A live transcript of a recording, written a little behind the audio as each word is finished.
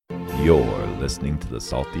You're listening to the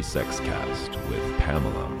Salty Sex Cast with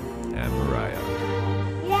Pamela and Mariah.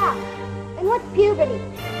 Yeah, and what's puberty?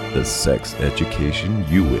 The sex education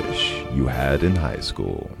you wish you had in high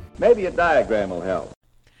school. Maybe a diagram will help.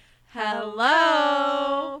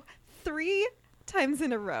 Hello. 3 times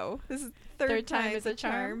in a row. This is third time is a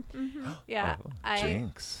charm. Mm-hmm. Yeah. Oh,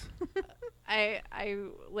 jinx. I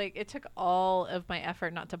like it took all of my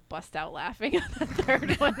effort not to bust out laughing at the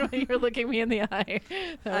third one when you were looking me in the eye.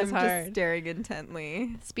 That was I'm hard. just staring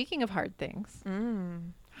intently. Speaking of hard things,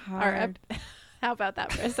 Hard. how about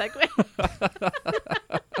that for a segue?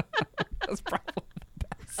 That's probably the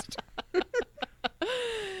best.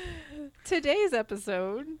 Today's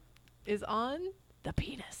episode is on the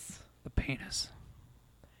penis. The penis.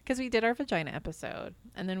 Because we did our vagina episode,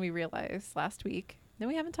 and then we realized last week that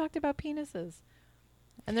we haven't talked about penises.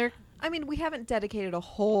 And they're... I mean, we haven't dedicated a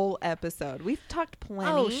whole episode. We've talked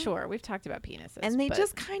plenty. Oh, sure. We've talked about penises. And they but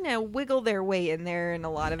just kind of wiggle their way in there in a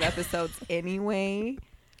lot of episodes anyway.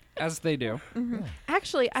 As they do. Mm-hmm.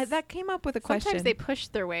 Actually, that came up with a question. sometimes they push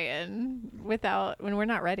their way in when we're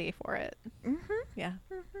not ready for it. Mm-hmm. Yeah.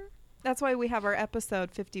 Mm-hmm. That's why we have our episode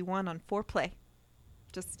 51 on foreplay.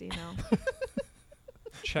 Just, so you know.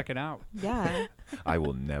 Check it out. Yeah. I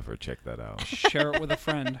will never check that out. Share it with a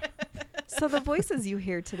friend. So the voices you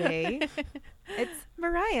hear today, it's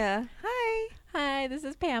Mariah. Hi. Hi, this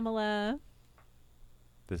is Pamela.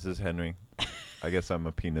 This is Henry. I guess I'm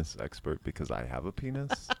a penis expert because I have a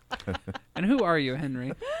penis. And who are you,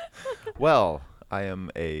 Henry? Well, I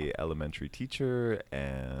am a elementary teacher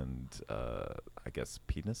and I guess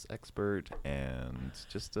penis expert and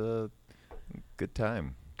just a good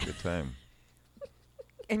time. Good time.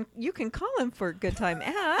 And you can call him for a good time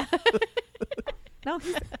at. No,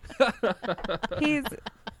 he's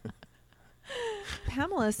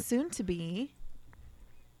Pamela's soon-to-be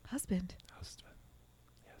husband. Husband.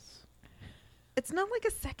 Yes. It's not like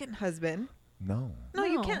a second husband. No. No,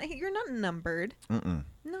 you No. can't. You're not numbered. Mm-mm.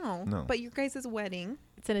 No. No. But your guys' wedding.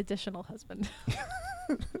 It's an additional husband.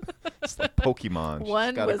 It's like Pokemon. She's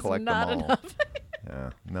One gotta was collect not them all. enough. Yeah.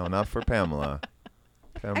 No, not for Pamela.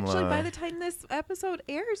 Actually, by the time this episode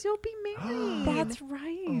airs, you'll be married. That's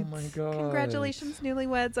right. Oh my god. Congratulations,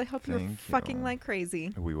 newlyweds. I hope you're Thank fucking you. like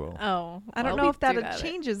crazy. We will. Oh, I don't well, know if we do that that.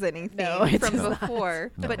 changes anything No, it from does not.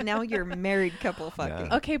 before, No. but now you're married couple fucking.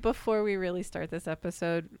 Yeah. Okay, before we really start this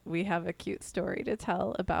episode, we have a cute story to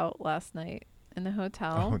tell about last night in the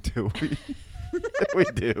hotel. Oh, do we? We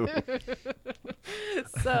do.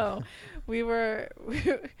 So we were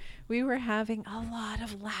having a lot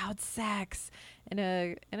of loud sex in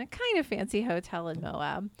a kind of fancy hotel in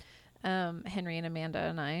Moab. Henry and Amanda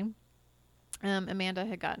and I. Amanda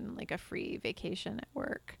had gotten like a free vacation at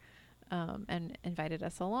work and invited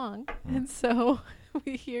us along. And so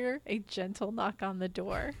we hear a gentle knock on the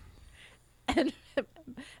door. And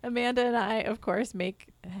Amanda and I, of course, make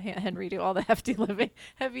Henry do all the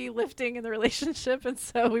heavy lifting in the relationship. And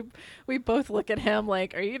so we both look at him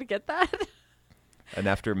like, are you going to get that? And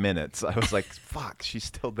after minutes, I was like, fuck, she's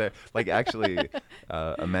still there. Like, actually,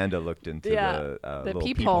 Amanda looked into the little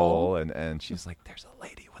peephole, and she's like, there's a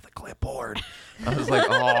lady with a clipboard. I was like,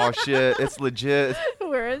 oh, shit, it's legit.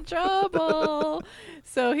 We're in trouble.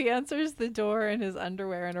 So he answers the door in his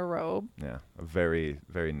underwear and a robe. Yeah, a very,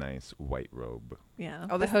 very nice white robe. Yeah.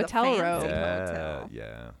 Oh, the this is a hotel fancy robe. hotel.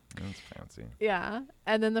 Yeah, it's fancy. Yeah.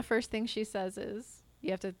 And then the first thing she says is,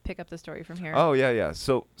 you have to pick up the story from here. Oh, yeah.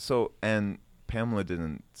 So, and Pamela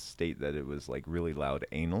didn't state that it was like really loud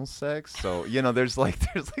anal sex. So, there's like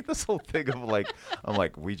this whole thing of like, I'm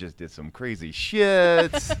like, we just did some crazy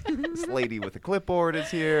shit. This lady with a clipboard is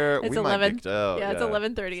here. It's we 11 might get out. yeah, it's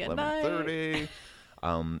 11:30 at night.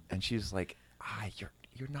 11:30. And she's like,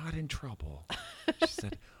 you're not in trouble. She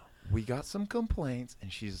said, we got some complaints,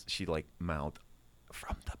 and she like mouthed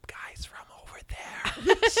from the guys from over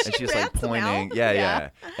there. And she's like rats 'em pointing. out? Yeah.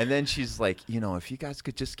 And then she's like, if you guys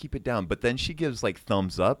could just keep it down. But then she gives like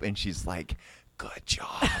thumbs up, and she's like, good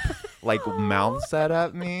job. Like mouths that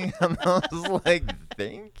at me. And I was like,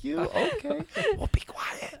 thank you. Okay. We'll be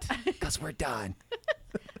quiet because we're done.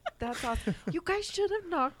 That's awesome. You guys should have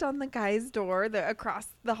knocked on the guy's door across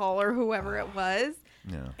the hall or whoever it was,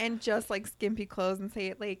 Yeah. and just like skimpy clothes and say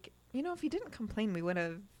it like, if he didn't complain, we would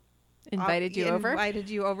have Invited you over? Invited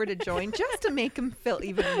you over to join just to make him feel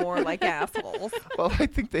even more like assholes. Well, I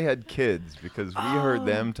think they had kids because we heard Oh.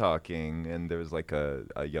 them talking, and there was like a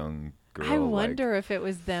young girl. I like- wonder if it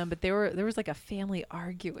was them, but there was like a family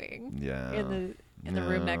arguing Yeah. in the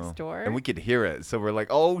room Yeah. next door. And we could hear it, so we're like,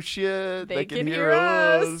 "Oh shit, They can can hear hear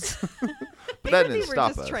us." But that Maybe didn't they were stop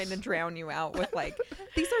just us. trying to drown you out with like,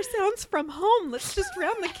 these are sounds from home. Let's just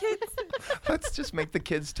drown the kids. Let's just make the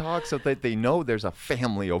kids talk so that they know there's a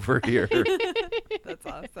family over here. That's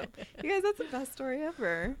awesome. You guys, that's the best story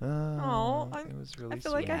ever. Oh, Oh, it was really I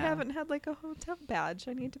feel like sweet. I Yeah. haven't had like a hotel badge.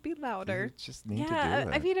 I need to be louder. You just need to yeah, do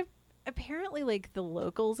it. I mean, apparently, like the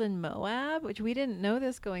locals in Moab, which we didn't know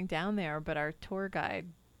this going down there, but our tour guide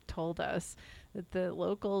told us that the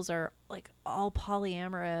locals are like all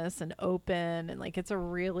polyamorous and open, and like it's a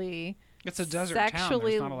really It's a desert town.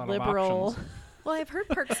 sexually There's not a lot liberal. of options. Well, I've heard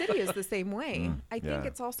Park City is the same way. I think yeah.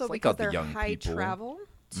 it's also It's like because all the they're young high people. travel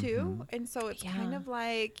too, and so it's kind Yeah. of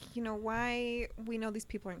like, you know, why we know these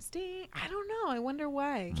people aren't staying. I don't know. I wonder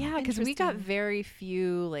why. Yeah, because we got Interesting. very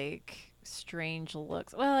few like strange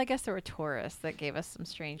looks. Well, I guess there were tourists that gave us some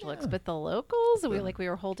strange looks, but the locals, we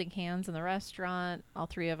were holding hands in the restaurant, all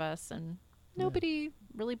three of us, and nobody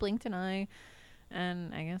really blinked an eye.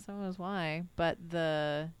 And I guess that was why. But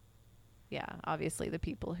obviously the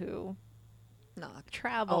people who Knock.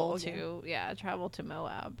 travel travel to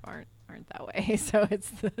Moab aren't that way. So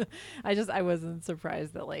it's I wasn't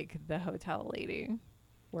surprised that like the hotel lady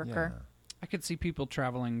worker. Yeah. I could see people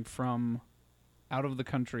traveling from out of the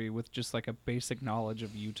country with just like a basic knowledge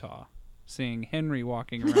of Utah, seeing Henry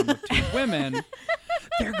walking around with two women.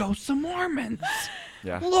 There go some Mormons.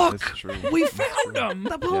 Yeah, Look, that's true. We That's found true. them.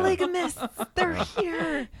 The polygamists, they're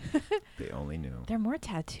here. They only knew. They're more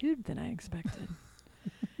tattooed than I expected.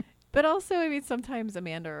 But also, I mean, sometimes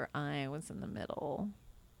Amanda or I was in the middle.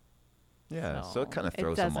 Yeah, so So it kind of it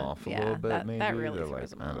throws them doesn't- off a yeah, little bit. that Maybe really they're throws like,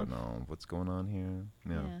 them I don't off. know what's going on here.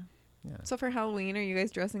 Yeah, yeah. So for Halloween, are you guys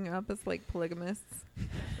dressing up as like polygamists?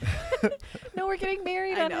 No, we're getting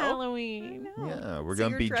married I on know. Halloween. Yeah, we're So gonna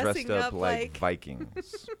you're be dressed dressing up up like like-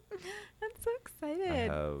 Vikings. I'm so I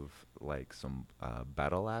excited. have like some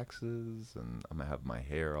battle axes, and I'm gonna have my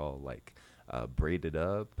hair all like braided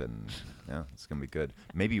up, and yeah, it's gonna be good.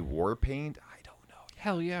 Maybe war paint. I don't know.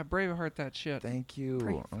 Hell yeah, Braveheart that shit. Thank you.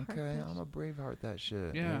 Braveheart Okay, that I'm a Braveheart that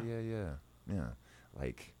shit. Yeah. Yeah.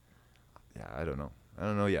 Like, yeah, I don't know. I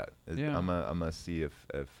don't know yet. Yeah. I'm gonna see if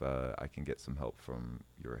I can get some help from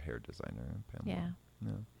your hair designer, Pamela.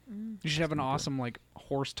 Yeah. You should have an awesome like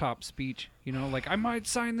horse top speech. You know, like I might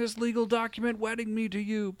sign this legal document wedding me to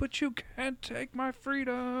you, but you can't take my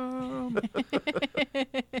freedom.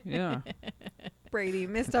 Yeah. Brady,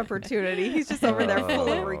 missed opportunity. He's just over there full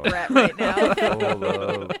of Oh. regret right now. Full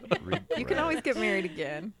of You can always regret. get married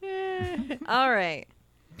again. All right.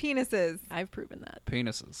 Penises. I've proven that.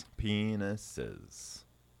 Penises. Penises.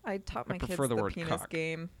 I taught my kids prefer the the word penis cock.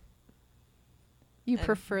 game. You And-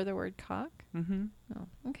 prefer the word cock? Mm-hmm.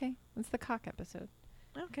 Oh, okay. That's the cock episode.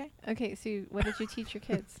 Okay. Okay, so what did you teach your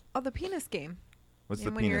kids? Oh, the penis game. What's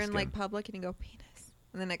And the when penis you're in like game? public and you go penis,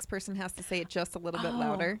 and the next person has to say it just a little bit Oh.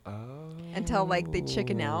 louder Oh. until like they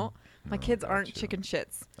chicken out. My Oh, kids aren't gotcha. chicken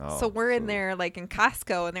shits. Oh, So we're in so- there like in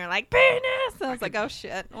Costco and they're like penis. And I was like, oh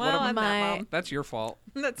shit. Well, I'm my- that mom. That's your fault.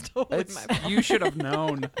 That's totally It's- my fault. You should have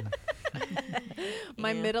known.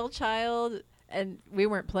 My Yeah. middle child, and we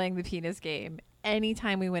weren't playing the penis game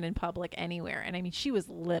anytime we went in public anywhere. And I mean, she was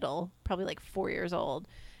little, probably like 4 years old.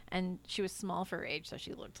 And she was small for her age, so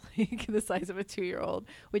she looked like the size of a 2-year-old,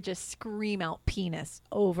 would just scream out penis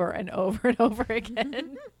over and over and over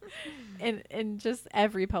again in just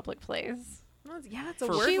every public place. Well, yeah, it's a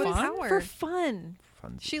For word She with was power. for fun.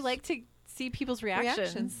 Funsies. She liked to see people's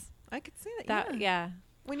reactions. I could see that. That yeah.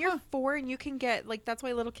 When you're 4 and you can get like, that's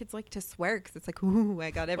why little kids like to swear because it's like, ooh,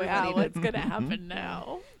 I got everybody. Wow, what's gonna happen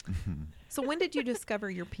now? So when did you discover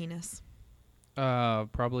your penis?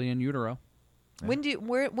 Probably in utero.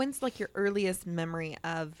 When's like your earliest memory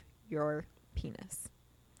of your penis?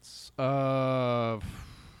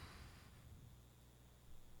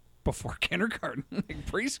 Before kindergarten, like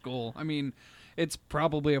preschool. I mean, it's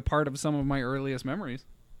probably a part of some of my earliest memories.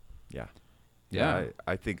 Yeah. Yeah.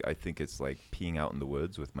 I think it's like peeing out in the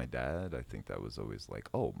woods with my dad. I think that was always like,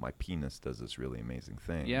 oh, my penis does this really amazing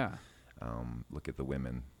thing. Yeah. Look at the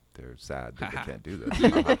women. They're sad that they can't do this.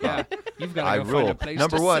 Yeah. You've got I to go find rule. a place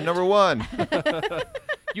Number to one. sit. Number one.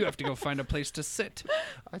 You have to go find a place to sit.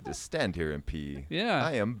 I just stand here and pee. Yeah.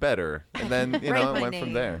 I am better. And then, you Write know, my it went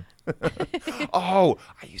from name. there. Oh,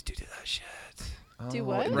 I used to do that shit. Do Oh,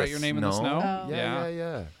 what? in Write your name in the snow? Oh. Yeah,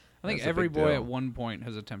 yeah. I think That's a every big boy deal. at one point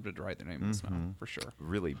has attempted to write their name in the snow, Mhm. for sure.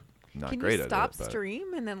 Really not Can great you at stop it. but-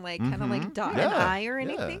 stream and then like kind of like Mhm. dot an Yeah, eye or yeah.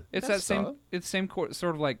 anything? It's That's that same. solid. It's same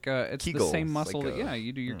sort of like it's the same Kegels, muscle like that a-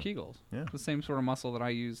 you do your yeah. Kegels. Yeah. The same sort of muscle that I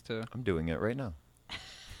use to. I'm doing it right now.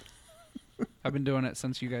 I've been doing it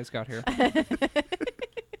since you guys got here.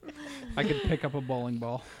 I could pick up a bowling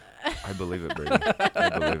ball. I believe it, Brady.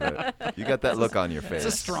 I believe it. You got that look on your face. It's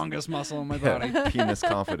the strongest muscle in my Yeah, body. penis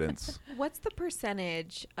confidence. What's the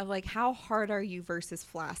percentage of like how hard are you versus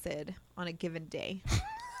flaccid on a given day?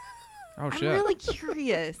 Oh I'm shit. really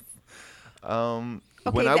curious. When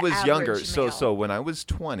Okay, I the was younger, average so male. when I was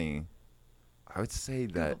 20, I would say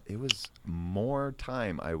that it was more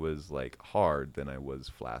time I was like hard than I was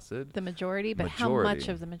flaccid. The majority, but how much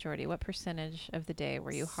Majority. of the majority? What percentage of the day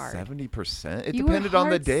were you hard? 70%. It You were depended on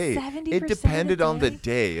the hard day. 70% It of depended the on the day?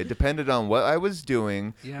 day. It depended on what I was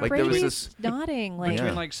doing. Yeah. Like there was Brady's this. nodding. Like, Between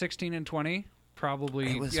Yeah. like 16 and 20,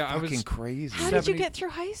 probably. It was yeah, I fucking was. crazy. how did you 70 get through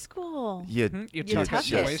high school? You, You tuck tuck it.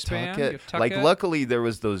 your Just waistband. tuck it. You tuck Like it. luckily there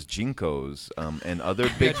was those Jinkos and other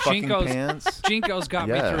big fucking Jinkos- pants. Jinkos got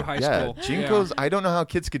me through high school. Jinkos. I don't know how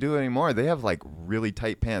kids could do it anymore. They have like really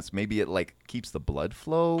tight pants. Maybe it like keeps the blood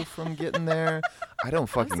flow from getting there. I don't I'm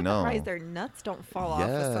fucking know. surprised their nuts don't fall off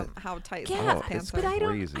Yeah. with how tight Yeah, some Oh, pants it's but are. I don't.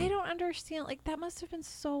 crazy. I don't understand. Like that must have been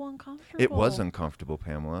so uncomfortable. It was uncomfortable,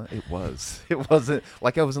 Pamela. It was. It wasn't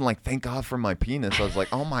like I wasn't like, thank God for my penis. I was like,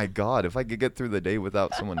 oh my God, if I could get through the day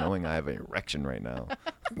without someone knowing I have an erection right now.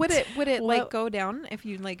 Would it Well- like go down if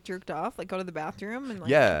you like jerked off, like go to the bathroom and like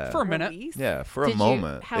Yeah. For a minute. release? Yeah, for a Did you-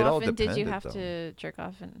 moment. How it all often depended, did you have though. to jerk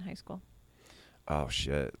off in high school? Oh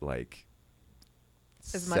shit, like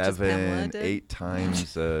As much as Pamela 7, did? 8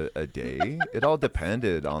 times a day. It all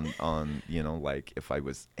depended on like if I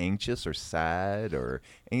was anxious or sad or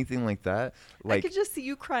anything like that. I Like could just see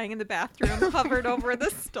you crying in the bathroom, hovered over the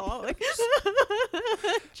stall, like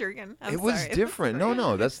jerking. I'm it was sorry. different.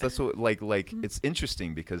 No, that's what like it's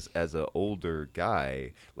interesting because as an older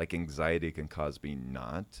guy, like anxiety can cause me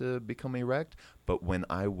not to become erect. But when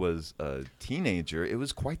I was a teenager, it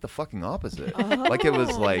was quite the fucking opposite. Like it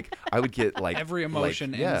was like I would get like Every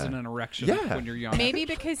emotion like, ends yeah. in an erection Yeah. when you're young. Maybe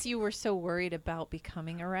because you were so worried about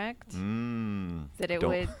becoming erect that it Don't-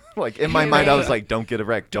 would. Like in my mind, I was Right. like, "Don't get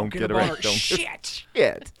erect, don't get a boner. erect, don't get Shit.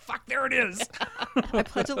 shit." Fuck, there it is. I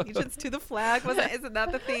pledge allegiance to the flag. Isn't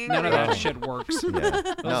that the thing? None of that No. shit works. Yeah.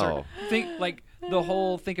 Those No. are- think like the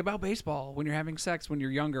whole think about baseball when you're having sex when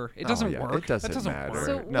you're younger. It doesn't yeah, work. it doesn't that doesn't matter. work.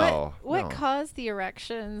 So No, what no. caused the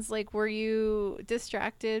erections? Like, were you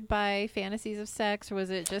distracted by fantasies of sex, or was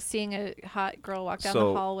it just seeing a hot girl walk down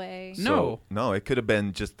So- the hallway? No. It could have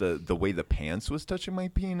been just the way the pants was touching my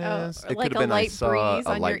penis. It like could a have been light I saw breeze a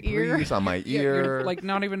on your light ear? breeze on my Yeah, you're, ear. like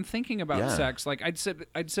not even thinking about Yeah. sex. Like I'd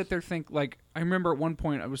sit there think like I remember at one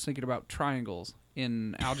point I was thinking about triangles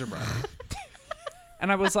in algebra.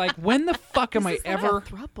 And I was like, when the fuck am I ever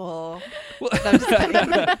thruple?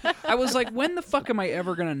 I was like, when the fuck am I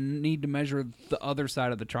ever gonna need to measure the other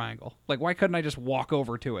side of the triangle? Like, why couldn't I just walk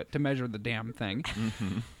over to it to measure the damn thing?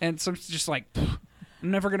 And so it's just like, pfft, I'm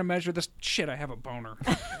never gonna measure this shit. I have a boner.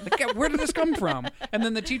 Like, yeah, where did this come from? And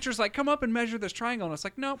then the teacher's like, come up and measure this triangle, and it's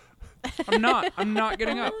like, nope, I'm not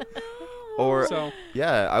getting up. Or So-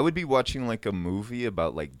 yeah, I would be watching like a movie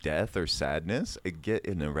about like death or sadness. I get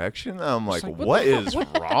an erection. I'm like, like, what is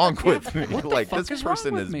wrong with me? What the Like fuck this is wrong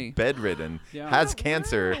person with is me? bedridden, Yeah. has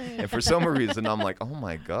cancer, and for some reason I'm like, oh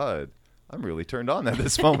my God, I'm really turned on at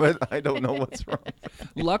this moment. I don't know what's wrong.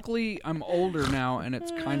 Luckily, I'm older now, and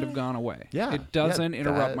it's kind of gone away. Yeah, It doesn't yeah,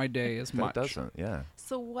 interrupt that- my day as That much. doesn't. Yeah.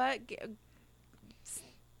 So what?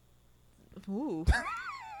 Ooh,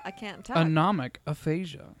 I can't talk. Anomic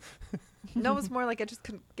aphasia. No, it's more like I just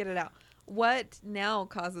couldn't get it out. What now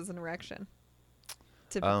causes an erection?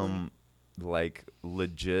 Typically. Like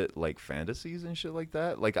legit like fantasies and shit like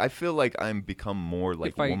that. Like I feel like I'm become more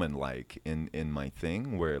like If I- woman like in my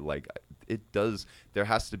thing where like it does there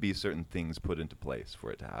has to be certain things put into place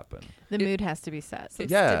for it to happen. The mood has to be set. So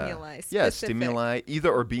Yeah. stimuli. Yeah, specific. stimuli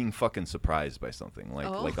either or being fucking surprised by something. Like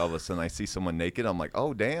Oh. like all of a sudden I see someone naked, I'm like,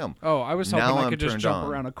 "Oh damn." Oh, I was hoping Now I I'm could just turned jump on.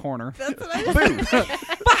 around a corner. That's what I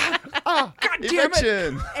Ah, God damn it!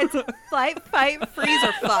 erection. It's flight, fight, freeze,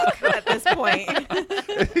 or fuck at this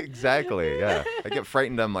point. Exactly. Yeah. I get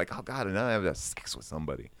frightened. I'm like, "Oh god, now I have to have sex with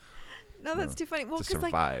somebody." No, that's too funny. Well, to because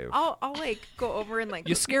like survive. I'll like go over and like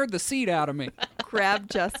You scared the seed out of me. grab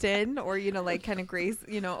Justin or like kind of graze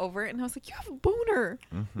over it, and I was like, "You have a boner.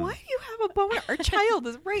 Mm-hmm. Why do you have a boner? Our child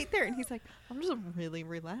is right there." And he's like, "I'm just really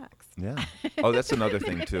relaxed." Yeah. Oh, that's another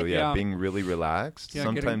thing too. Yeah, Yeah. being really relaxed. Yeah,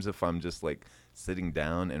 Sometimes if I'm just like sitting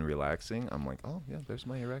down and relaxing, I'm like, "Oh, yeah, there's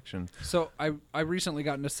my erection." So I recently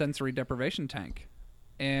got in a sensory deprivation tank,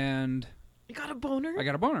 and You got a boner? I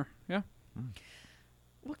got a boner. Yeah.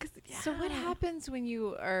 Well, 'cause, So what yeah. happens when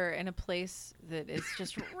you are in a place that is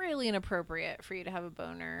just really inappropriate for you to have a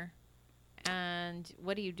boner? And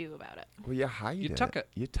what do you do about it? Well, you hide You it. tuck it.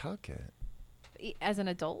 You tuck it. as an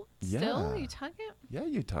adult, still Yeah. you tuck it. Yeah,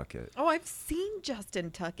 you tuck it. Oh, I've seen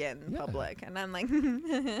Justin tuck it in Yeah. public, and I'm like,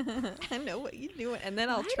 I know what you're doing, and then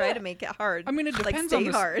I'll try to make it hard. I mean, it like depends stay on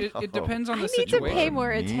the hard. it depends on I the need to situation. pay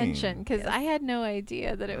more Mean. attention because Yes. I had no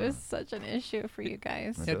idea that it was such an issue for you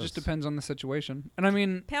guys. It Yeah, it just does. depends on the situation. And I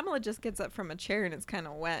mean, Pamela just gets up from a chair and it's kind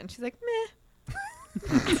of wet, and she's like, meh.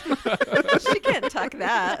 She can't tuck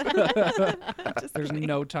that. Just there's kidding.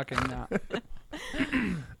 no tucking that.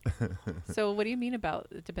 So what do you mean about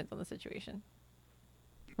it depends on the situation?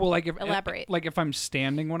 Well, like if Elaborate. like if I'm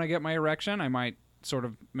standing when I get my erection, I might sort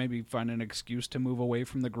of maybe find an excuse to move away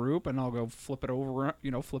from the group, and I'll go flip it over,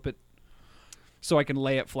 flip it so I can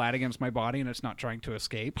lay it flat against my body and it's not trying to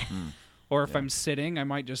escape. Or if Yeah. I'm sitting, I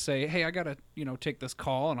might just say, "Hey, I gotta take this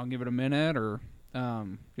call," and I'll give it a minute. Or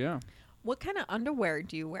yeah. What kind of underwear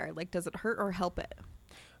do you wear? Like, does it hurt or help it?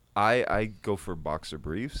 I go for boxer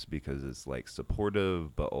briefs because it's like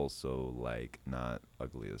supportive, but also like not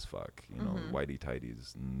ugly as fuck. You know, whitey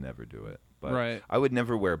tighties never do it. But Right. I would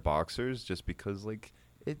never wear boxers just because like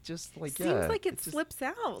it just like Seems like it just- slips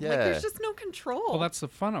out. Like Yeah. there's just no control. Well, that's the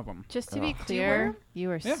fun of them. Just to be Ugh. Do you wear clear, 'em?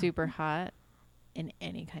 you are Yeah. super hot in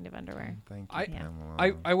any kind of underwear. Thank you, I- Pamela.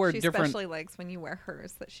 I wear she different. especially likes when you wear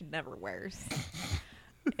hers that she never wears.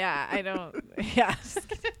 Yeah, I don't. Yeah.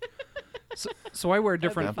 So I wear That'd be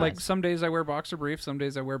different. fun. Like some days I wear boxer briefs, some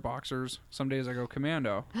days I wear boxers, some days I go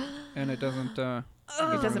commando, and it doesn't.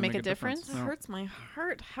 It doesn't make a difference? It hurts my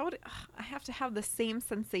heart. How would I have to have the same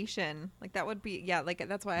sensation? Like that would be like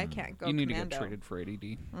that's why I can't go You need commando. to get treated for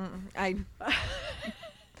ADD. I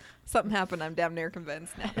something happened. I'm damn near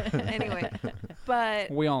convinced now. Anyway,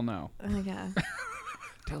 but We all know. yeah,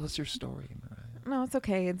 Tell us your story, Mariah. no, it's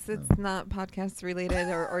okay. It's not podcast related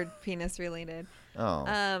or penis related. Oh,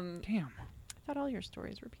 Damn. I thought all your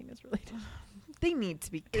stories were penis related. They need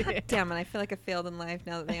to be. God damn it! I feel like I failed in life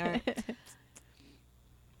now that they aren't.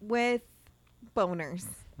 With boners,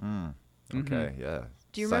 okay, yeah.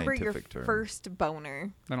 do you remember your Scientific term. first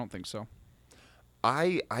boner I don't think so.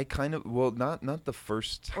 I kind of not the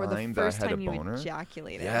first time or the first that I had time a you boner.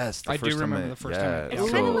 ejaculated? Yes, the I do first time remember the first time I yeah, ejaculated.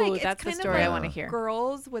 It's kind of Ooh, like that's the it's kind story I of wanna like hear.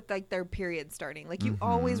 girls with like their period starting. Like you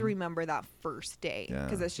always remember that first day Yeah.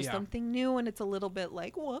 because it's just Yeah. something new and it's a little bit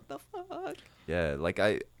like what the fuck. Yeah, like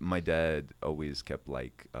my dad always kept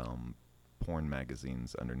like porn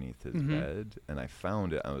magazines underneath his bed, and I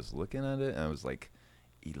found it. I was looking at it, and I was like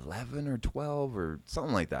 11 or 12 or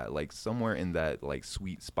something like that, like somewhere in that like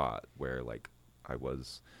sweet spot where like I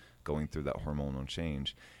was going through that hormonal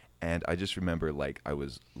change. And I just remember like I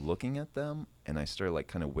was looking at them, and I started like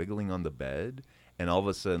kind of wiggling on the bed, and all of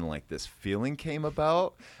a sudden like this feeling came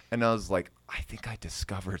about, and I was like, I think I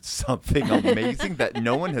discovered something amazing that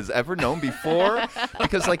no one has ever known before,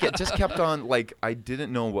 because like it just kept on, like I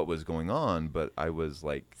didn't know what was going on, but I was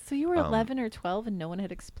like, So you were 11 or 12 and no one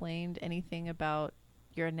had explained anything about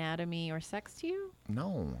your anatomy or sex to you?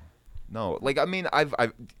 no, like I mean I've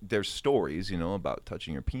there's stories, about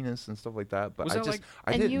touching your penis and stuff like that, but Was I that just like-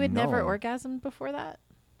 I And didn't you had know. never orgasmed before that?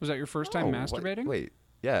 Was that your first time No, masturbating? Wait,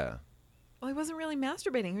 yeah. Well, he wasn't really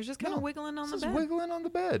masturbating. He was just kind of No, wiggling on the Just bed. wiggling on the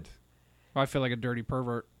bed. Oh, I feel like a dirty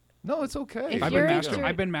pervert. No, it's okay. If I've you're been, a dirty-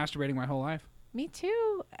 I've been masturbating my whole life. Me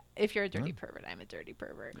too. If you're a dirty pervert, I'm a dirty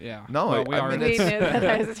pervert. Yeah. No, Well, we I are. mean, We knew that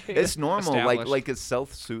I was a dirty It's normal, Established. like it's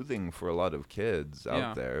self-soothing for a lot of kids out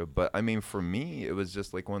Yeah. there. But I mean, for me, it was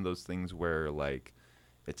just like one of those things where like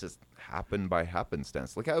it just happened by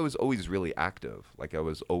happenstance. Like I was always really active. Like I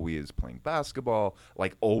was always playing basketball,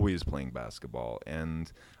 and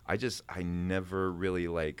I never really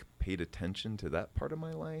like paid attention to that part of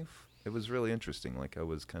my life. It was really interesting. Like I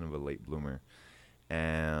was kind of a late bloomer,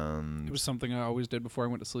 and It was something I always did before I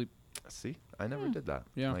went to sleep. see, I never did that.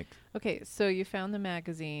 Yeah. Like. Okay, so you found the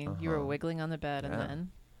magazine, you were Uh-huh. wiggling on the bed, Yeah. and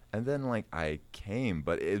then? And then like I came,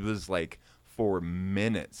 but it was like for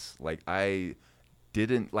minutes. Like I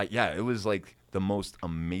didn't like, yeah, it was like the most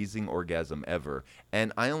amazing orgasm ever.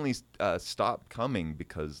 And I only stopped coming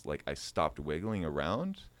because like I stopped wiggling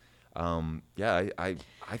around. Yeah, I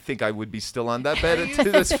think I would be still on that bed to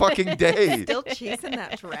this fucking day. Still chasing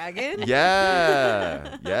that dragon?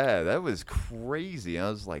 Yeah, that was crazy. I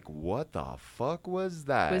was like, what the fuck was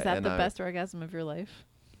that? Was that And the I- best orgasm of your life?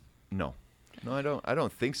 No, I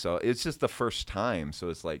don't think so. It's just the first time, so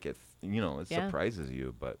it's like it Yeah. surprises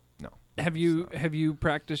you, but no. Have you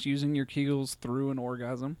practiced using your Kegels through an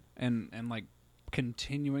orgasm and like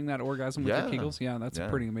continuing that orgasm with Yeah. your Kegels? Yeah, that's a Yeah.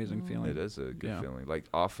 pretty amazing feeling. It is a good Yeah. feeling. Like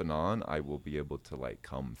off and on, I will be able to like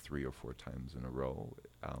come 3 or 4 times in a row,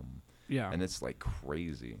 Yeah. and it's like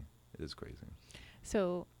crazy. It is crazy.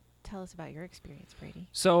 So tell us about your experience, Brady.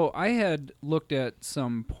 So I had looked at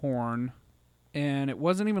some porn and it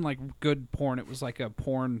wasn't even like good porn. It was like a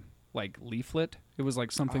porn like leaflet. It was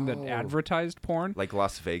like something that Oh. advertised porn. Like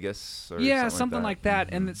Las Vegas or Yeah, something something like that.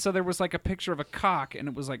 Mhm. And so there was like a picture of a cock, and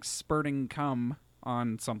it was like spurting cum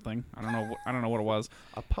on something. I don't know what it was.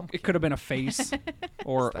 a pumpkin. It could have been a face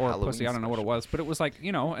or It's the or a Halloween pussy. I don't know what it special. was, but it was like,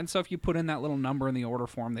 you know. And so if you put in that little number in the order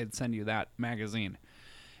form, they'd send you that magazine.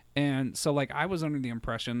 And so like I was under the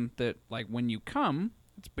impression that like when you come,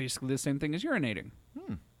 it's basically the same thing as urinating,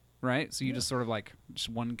 right? So you just sort of like just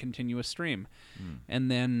one continuous stream,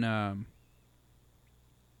 and then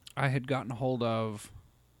I had gotten a hold of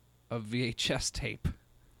a VHS tape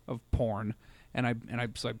of porn. And I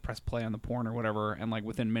pressed play on the porn or whatever, and like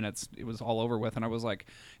within minutes it was all over with, and I was like,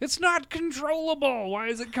 "It's not controllable. Why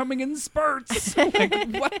is it coming in spurts? Like,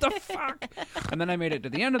 what the fuck?" And then I made it to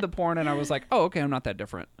the end of the porn, and I was like, "Oh, okay, I'm not that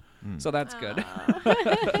different." So that's good.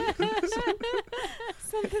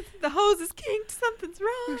 The hose is kinked. Something's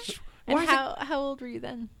wrong. And Why is it- how old were you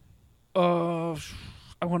then?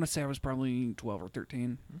 I want to say I was probably 12 or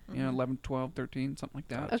 13. Yeah, 11, 12, 13, something like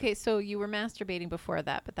that. Okay, so you were masturbating before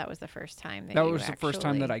that, but that was the first time That you was the first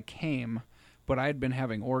time that actually- I came, but I had been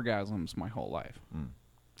having orgasms my whole life.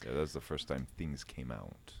 Yeah, that was the first time things came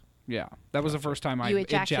out. Yeah, that was the first time I You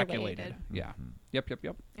ejaculated. ejaculated. Yeah. Yep.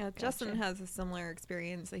 Yeah, Justin has a similar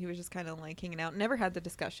experience that he was just kind of like hanging out. Never had the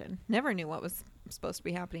discussion. Never knew what was supposed to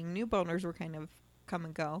be happening. Knew boners were kind of come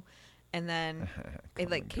and go. And then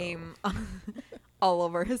it like came all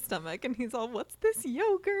over his stomach, and he's all, "What's this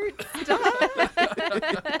yogurt stuff?"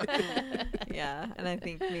 Yeah, and I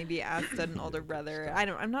think maybe asked an older brother.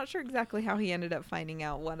 I'm not sure exactly how he ended up finding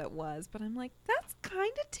out what it was, but I'm like, that's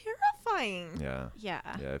kind of terrifying. Yeah. Yeah.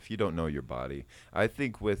 Yeah, if you don't know your body. I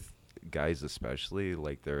think with guys especially,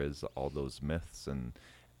 like there is all those myths and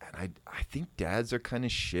I think dads are kind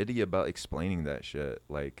of shitty about explaining that shit.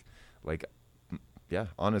 Like yeah,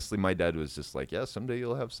 honestly, my dad was just like, "Yeah, someday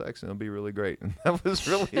you'll have sex and it'll be really great." And that was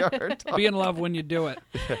really hard. Be in love when you do it.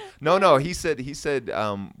 No, he said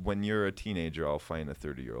when you're a teenager, I'll find a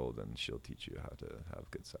 30-year-old and she'll teach you how to have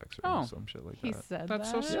good sex or Oh. some shit like He that. said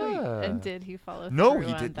That's that. so sweet. Yeah. And did he follow No, through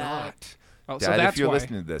he on did that? not. Oh, Dad, so that's if you're why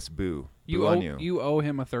listening to this, boo. you Boo owe on you. you owe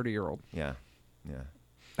him a 30-year-old. Yeah.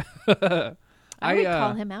 I would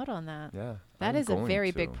call uh, him out on that. Yeah. That I'm is a going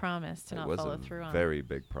very to. big promise to It not was follow a through on. very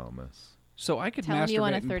big promise. So I could Tell him you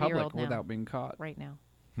want a masturbate in 30-year-old public now. without being caught. right now.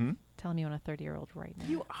 Hmm? Tell him you want a 30-year-old right now.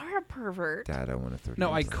 You are a pervert. Dad, I want a 30.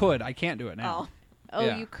 No, I could. I can't do it now. Oh, Oh,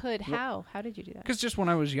 Yeah. you could. How? How did you do that? Because just when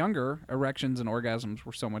I was younger, erections and orgasms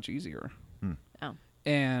were so much easier. Oh.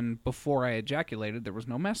 And before I ejaculated, there was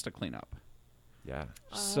no mess to clean up. Yeah.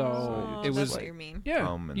 So Oh, it that's was what you mean. Yeah,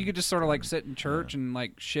 Come you and could just sort of like come. sit in church and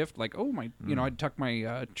like shift, like, oh my, you know, I'd tuck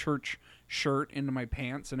my church shirt into my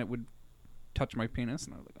pants and it would touch my penis,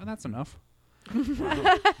 and I was like, oh, that's enough.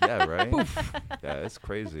 Yeah, right? Yeah, it's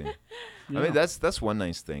crazy. I Yeah. mean, that's one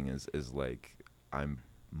nice thing is like I'm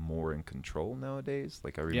more in control nowadays.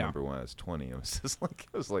 Like I remember when I was 20, I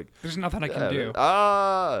was like There's nothing I can do.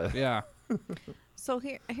 Yeah, So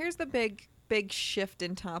here's the big shift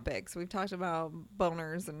in topics. We've talked about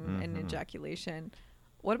boners and ejaculation.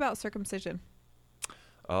 What about circumcision?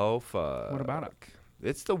 Oh fuck. What about it?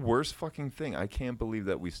 It's the worst fucking thing. I can't believe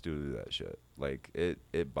that we still do that shit. Like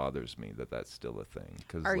it bothers me that that's still a thing.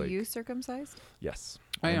 Cause Are like, you circumcised? Yes,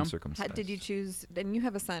 I am. circumcised. Did you choose? And you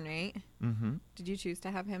have a son, right? Mm-hmm. Did you choose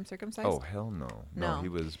to have him circumcised? Oh hell no. No. He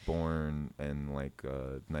was born in like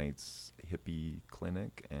Knight's hippie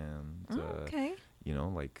clinic, and Okay. you know,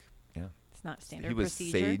 like yeah, It's not standard he was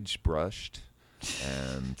procedure. sage brushed,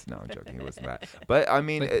 and no, I'm joking. It wasn't that. But I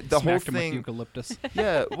mean, They the whole smacked him with thing. eucalyptus.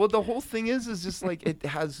 Yeah, well, the whole thing is just like it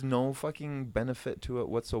has no fucking benefit to it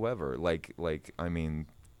whatsoever. Like I mean,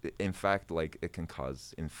 in fact, like it can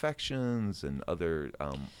cause infections and other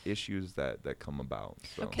issues that come about.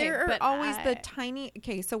 So. Okay. There are but always the I- tiny.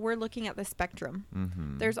 Okay, so we're looking at the spectrum.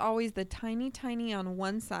 Mm-hmm. There's always the tiny on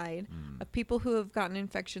one side of people who have gotten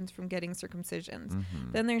infections from getting circumcisions.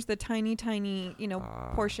 Mm-hmm. Then there's the tiny,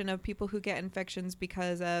 Ah. portion of people who get infections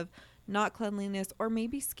because of not cleanliness or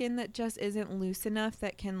maybe skin that just isn't loose enough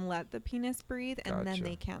that can let the penis breathe, and then Gotcha.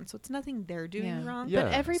 they can. So it's nothing they're doing Yeah. wrong. Yeah.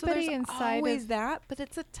 But So everybody so there's inside always of that, but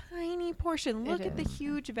it's a tiny portion. It Look at the is.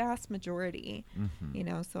 huge, vast majority. Mm-hmm. You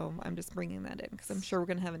know, so I'm just bringing that in because I'm sure we're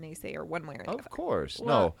gonna have a naysayer one way or the Of other. course,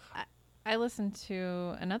 Well, I listened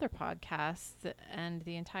to another podcast, and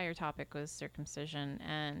the entire topic was circumcision.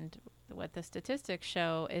 And what the statistics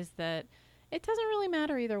show is that it doesn't really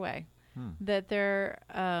matter either way. That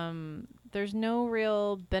there's no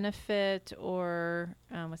real benefit or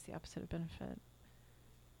what's the opposite of benefit?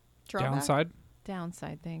 Drawback? Downside.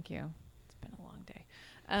 Downside. Thank you. It's been a long day.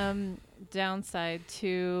 downside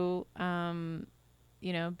to,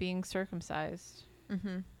 being circumcised,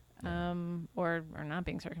 or not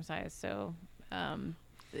being circumcised. So,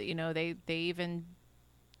 they even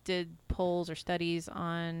did polls or studies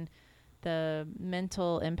on the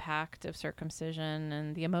mental impact of circumcision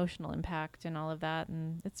and the emotional impact and all of that,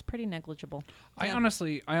 and it's pretty negligible. I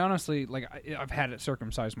honestly, I've had it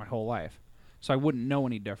circumcised my whole life, so I wouldn't know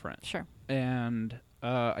any different. Sure. And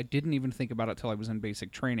I didn't even think about it till I was in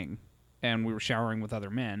basic training, and we were showering with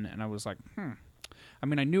other men, and I was like, I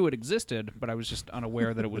mean, I knew it existed, but I was just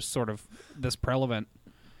unaware that it was sort of this prevalent.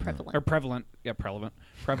 Yeah, prevalent.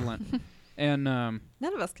 And None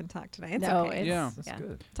of us can talk tonight. It's no, okay. Yeah. That's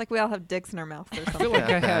good. It's like we all have dicks in our mouths or I feel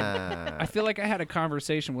something. like I feel like I had a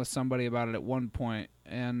conversation with somebody about it at one point,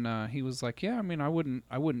 and he was like, "Yeah, I mean, I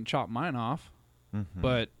wouldn't chop mine off,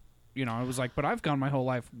 but I was like, but I've gone my whole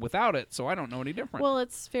life without it, so I don't know any different." Well,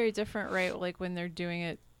 it's very different, right? Like when they're doing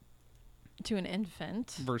it to an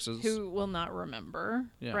infant versus who will not remember,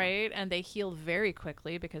 Yeah. right? And they heal very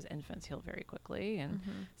quickly because infants heal very quickly, and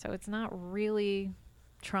so it's not really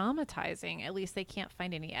traumatizing. At least they can't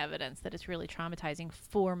find any evidence that it's really traumatizing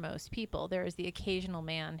for most people. There is the occasional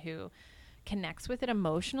man who connects with it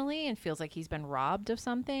emotionally and feels like he's been robbed of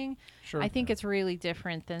something. Sure. I think it's really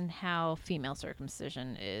different than how female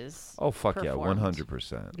circumcision is. Oh fuck yeah, performed.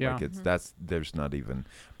 100%. Yeah. Like there's not even.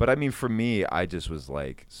 But I mean, for me, I just was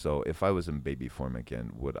like, so if I was in baby form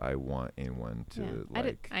again, would I want anyone to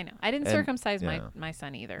like? I know. I didn't and- circumcise yeah. my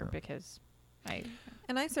son either because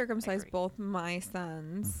And I circumcised agree. both my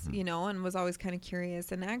sons, and was always kind of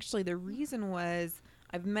curious. And actually, the reason was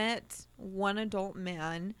I've met one adult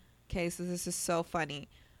man. Okay, so this is so funny.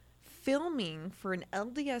 Filming for an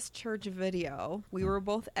LDS church video, we were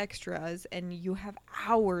both extras, and you have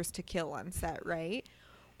hours to kill on set, right?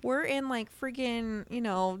 We're in like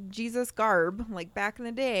friggin', Jesus garb, like back in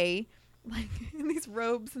the day, like in these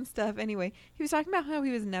robes and stuff. Anyway, he was talking about how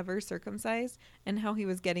he was never circumcised and how he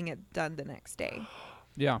was getting it done the next day.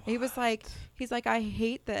 Yeah. He's like, I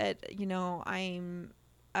hate that,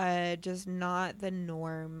 I'm just not the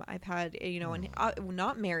norm. I've had, and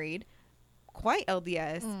not married, quite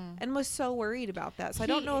LDS, and was so worried about that. So I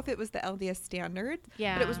don't know if it was the LDS standard.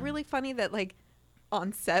 Yeah. But it was really funny that, like,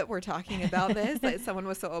 on set we're talking about this, that someone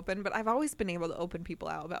was so open. But I've always been able to open people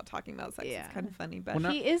out about talking about sex. Yeah. It's kind of funny. But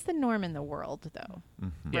he is the norm in the world, though,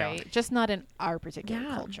 Yeah. right? Just not in our particular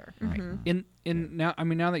Yeah. culture. In now, I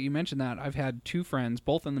mean, now that you mention that, I've had two friends,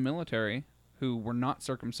 both in the military, who were not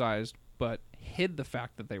circumcised, but hid the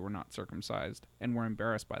fact that they were not circumcised and were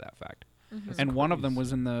embarrassed by that fact. And one of them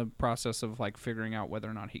was in the process of like figuring out whether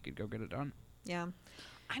or not he could go get it done. yeah.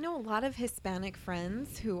 I know a lot of Hispanic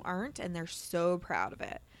friends who aren't, and they're so proud of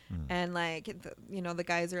it. And like, the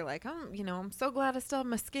guys are like, oh, I'm so glad I still have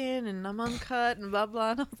my skin and I'm uncut and blah,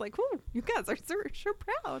 blah. And I was like, whoo, you guys are sure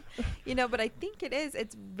proud, but I think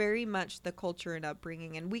it's very much the culture and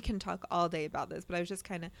upbringing. And we can talk all day about this, but I was just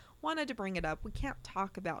kind of wanted to bring it up. We can't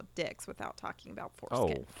talk about dicks without talking about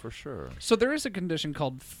foreskin. Oh, for sure. So there is a condition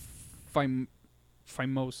called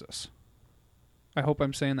phimosis. I hope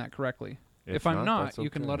I'm saying that correctly. If I'm not, that's you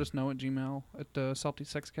can okay. let us know at Gmail at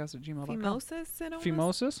saltysexcast@gmail.com. Phimosis, in a way?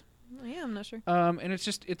 Phimosis. Yeah, I'm not sure. And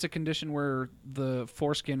it's a condition where the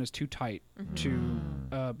foreskin is too tight to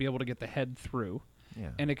be able to get the head through, Yeah.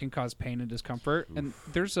 and it can cause pain and discomfort. And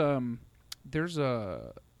there's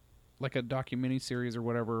a like a documentary series or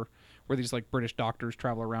whatever where these like British doctors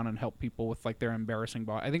travel around and help people with like their embarrassing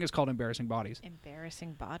body. I think it's called Embarrassing Bodies.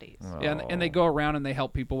 Embarrassing bodies. Yeah, and they Oh. go around and they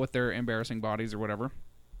help people with their embarrassing bodies or whatever.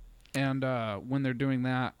 And when they're doing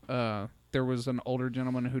that, there was an older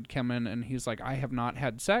gentleman who'd come in and he's like, I have not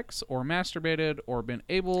had sex or masturbated or been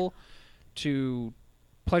able to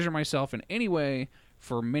pleasure myself in any way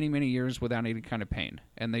for many, many years without any kind of pain.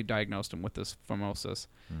 And they diagnosed him with this phimosis.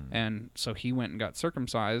 And so he went and got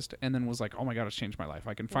circumcised and then was like, oh my God, it's changed my life.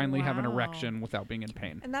 I can finally have an Wow. erection without being in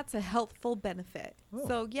pain. And that's a healthful benefit. Oh,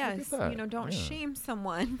 So look yes, at that. don't Yeah. shame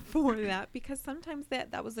someone for that, because sometimes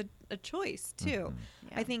that was a choice too.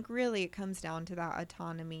 I think really it comes down to that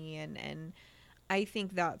autonomy, and I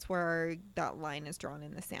think that's where that line is drawn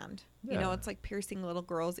in the sand. Yeah. It's like piercing little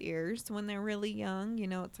girls' ears when they're really young.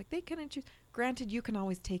 It's like they couldn't choose. Granted, you can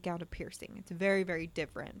always take out a piercing. It's very, very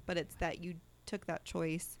different, but it's that you took that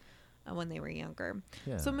choice when they were younger.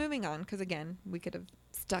 Yeah. So moving on, because again, we could have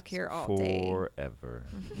stuck here all day. Forever.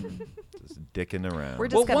 Just dicking around. We're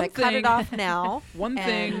just Well, going one to cut thing- it off now. One And-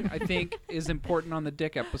 thing I think is important on the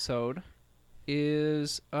dick episode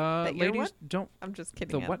is That you're ladies what? don't. I'm just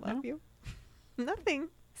kidding. The I what love now? you. Nothing.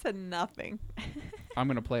 Said nothing. I'm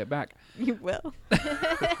gonna play it back. You will.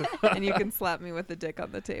 And you can slap me with the dick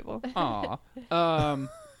on the table. Aw.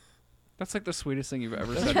 That's like the sweetest thing you've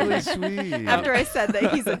ever That's said. to really me. sweet. After I said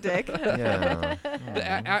that he's a dick. Yeah.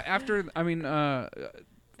 After, I mean,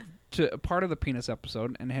 to part of the penis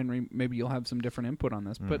episode, and Henry, maybe you'll have some different input on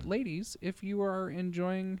this. But ladies, if you are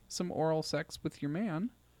enjoying some oral sex with your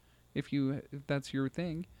man, if that's your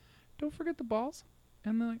thing, don't forget the balls,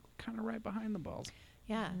 and then kind of right behind the balls.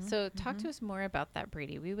 Yeah. So talk to us more about that,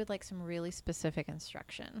 Brady. We would like some really specific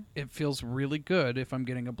instruction. It feels really good if I'm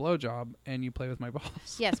getting a blowjob and you play with my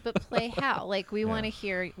balls. Yes, but play how? Like, we want to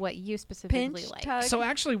hear what you specifically Pinch, like. tug, So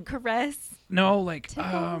actually, caress. no, like,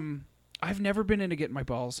 Tickle. I've never been into getting my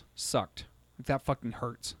balls sucked. Like, that fucking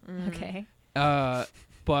hurts. Okay.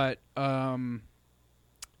 But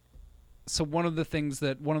so one of the things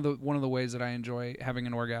that one of the ways that I enjoy having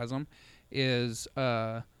an orgasm is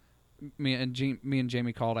me and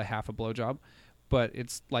Jamie call it a half a blowjob, but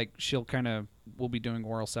it's like we'll be doing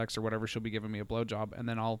oral sex or whatever. She'll be giving me a blowjob, and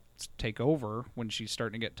then I'll take over when she's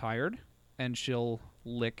starting to get tired, and she'll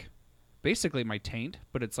lick basically my taint,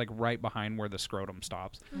 but it's like right behind where the scrotum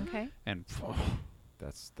stops, Okay. and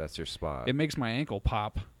That's your spot. it makes my ankle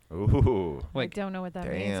pop. Ooh. Like, I don't know what that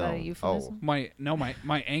means. Is that a damn. euphemism?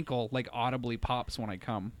 my ankle like audibly pops when I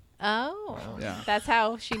come. Oh. Yeah. That's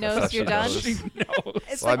how she That's knows how you're she done. knows. She knows.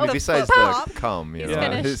 It's Well, I like mean, the besides pop. the cum, you He's know,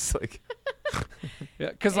 finished. it's like, Yeah,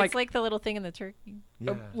 because It's like the little thing in the turkey.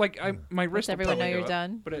 yeah. My wrist. Lets will everyone know totally you're do it,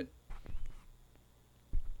 done. But it.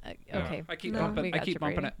 Okay. I keep No. bumping. We I got keep you,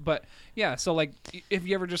 bumping Brady. it. But yeah, so like, if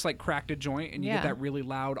you ever just like cracked a joint and you Yeah. get that really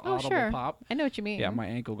loud Oh, audible sure. pop. I know what you mean. Yeah, my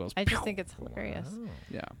ankle goes. I just think it's hilarious.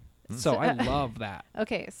 Yeah. So I love that.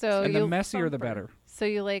 Okay, so And the you messier, the better. So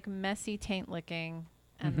you like messy taint licking,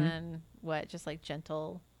 and Mhm. then what? Just like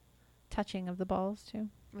gentle touching of the balls too.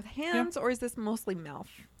 With hands, or is this mostly mouth,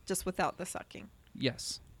 just without the sucking?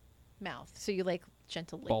 Yes. Mouth. So you like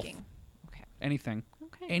gentle Both. licking. Okay. Anything.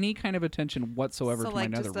 Okay. Any kind of attention whatsoever So to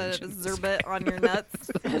like my nether just a regions. zerbet on your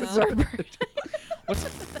nuts. you know? What's?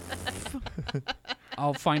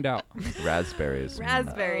 I'll find out. Raspberries.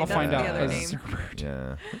 Raspberry. I'll that's find the out. other As a name. Zerbert.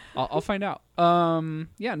 Yeah. I'll find out.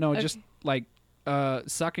 Yeah, no, just like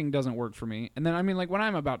sucking doesn't work for me. And then I mean, like when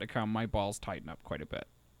I'm about to come, my balls tighten up quite a bit.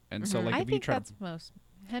 And so like I if you think try that's most.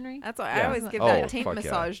 Henry. That's why I Yeah. always give Oh, that taint fuck yeah.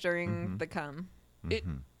 massage during Mhm. the cum. It-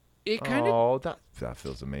 Mhm. it kind of Oh, that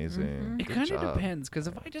feels amazing. it Good kind of job. depends because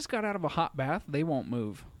if I just got out of a hot bath, they won't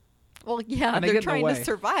move. Well, yeah, And they they're get in the trying way. to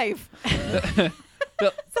survive.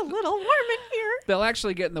 They'll, It's a little warm in here. they'll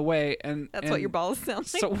actually get in the way, and That's and what your balls sound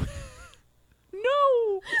like. So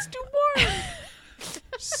no, it's too warm.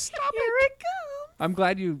 Stop Here it! it comes. I'm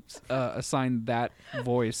glad you assigned that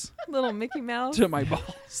voice Little Mickey Mouse. to my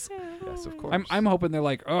balls. Yes, of course. I'm hoping they're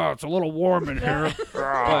like, oh, it's a little warm in here.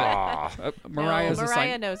 But Mariah's no, a Mariah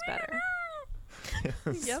sign. knows better.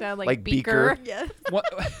 Yep. Sound like, Like beaker. Beaker. Yes.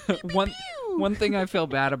 One thing I feel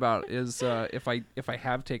bad about is if I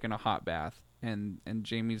have taken a hot bath and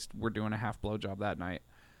we're doing a half blowjob that night,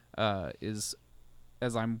 is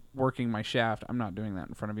as I'm working my shaft. I'm not doing that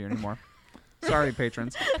in front of you anymore. Sorry,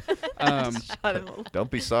 patrons.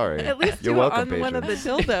 Don't be sorry. At least You're do it welcome, on one of the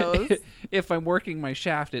patrons. dildos. If I'm working my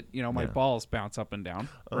shaft, my Yeah. balls bounce up and down,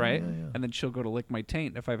 Oh, right? yeah, yeah. And then she'll go to lick my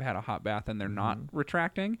taint. If I've had a hot bath and they're not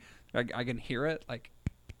retracting, I can hear it like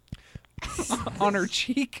on her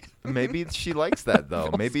cheek. Maybe she likes that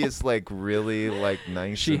though. Maybe it's like really like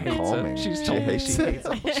nice She and hates calming. it. She's She told me hates she it. hates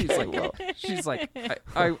it. She's like, she's like,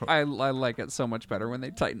 I like it so much better when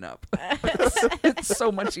they tighten up. It's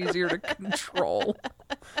so much easier to control.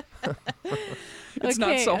 It's not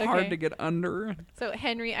Okay, so hard okay. to get under. So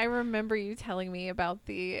Henry, I remember you telling me about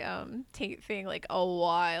the taint thing like a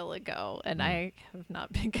while ago, and I have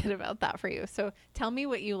not been good about that for you. So tell me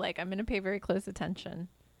what you like. I'm going to pay very close attention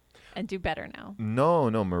and do better now. No,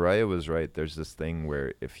 Mariah was right. There's this thing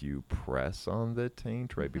where if you press on the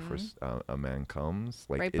taint right before a man comes,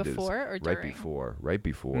 like Right it before or is during? right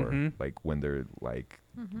before, Mhm. like when they're like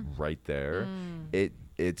right there,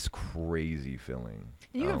 it's crazy feeling.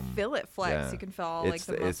 You can feel it flex. yeah. You can feel like It's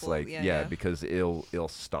the muscle. it's like yeah. because it'll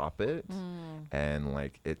stop it, and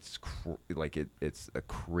like it's it's a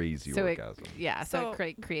crazy So orgasm. so So,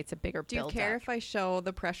 it creates a bigger Do you build care up. if I show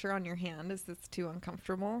the pressure on your hand? Is this too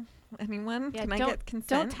uncomfortable? Anyone? Yeah, Can I don't, get consent?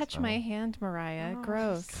 don't touch my hand, Mariah. Oh,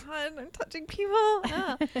 Gross. God, I'm touching people.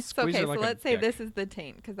 Ah. So, Squeeze okay, her so like a let's say dick. this is the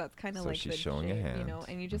taint because that's kind of So like she's the showing a jig, hand.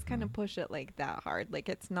 and you just kind of push it like that hard. Like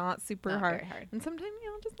it's not super Not hard. very hard. And sometimes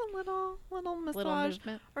just a little massage, Little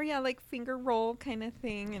movement. or like finger roll kind of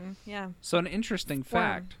thing, and yeah. So an interesting Warm.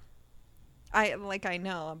 fact: I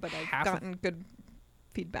know, but I've Half of- gotten good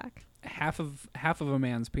feedback. half of a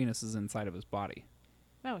man's penis is inside of his body.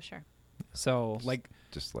 Oh, sure. So like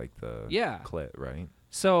Just like the Yeah. clit, right?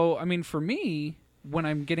 So, I mean, for me, when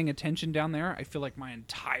I'm getting attention down there, I feel like my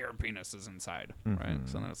entire penis is inside, right?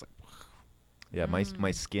 So then it's like, Yeah,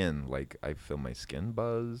 my skin, like I feel my skin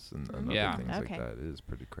buzz and other Yeah. things Okay. like that. It is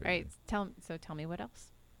pretty crazy. All right. Tell me what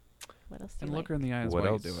else. What else do and you look her like? in the eyes What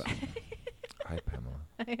while else? you do it. Hi, Pamela.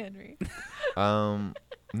 Hi, Henry.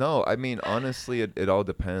 No, I mean honestly, it all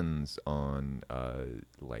depends on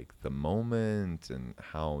like the moment and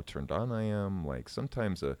how turned on I am. Like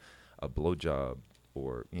sometimes a blowjob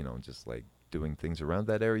or just like doing things around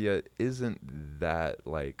that area isn't that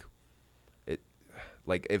like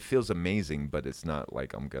it feels amazing, but it's not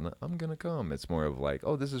like I'm gonna come. It's more of like,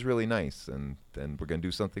 oh, this is really nice, and then we're gonna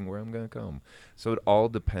do something where I'm gonna come. So it all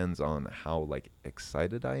depends on how like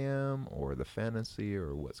excited I am, or the fantasy,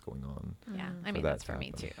 or what's going on. Yeah, I for mean that that's to for me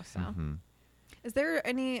happen. too. So Mhm. Is there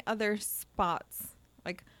any other spots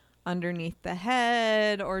like underneath the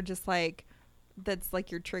head or just like that's like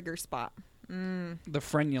your trigger spot? The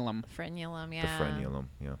frenulum. frenulum, yeah. The frenulum,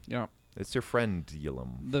 yeah. Yeah. It's your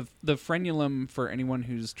friendulum. The frenulum, for anyone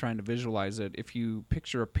who's trying to visualize it, if you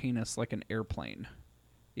picture a penis like an airplane,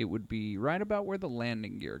 it would be right about where the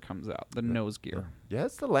landing gear comes out, the nose gear. Yeah,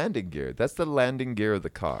 it's the landing gear. That's the landing gear of the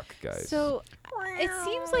cock, guys. So it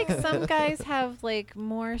seems like some guys have like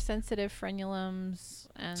more sensitive frenulums,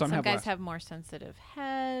 and Some some have guys less. have more sensitive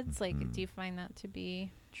heads. Like, Mhm. do you find that to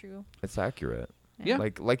be true? it's accurate. Yeah.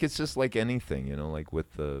 Like it's just like anything, like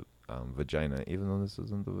with the vagina. Even though this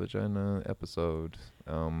isn't the vagina episode,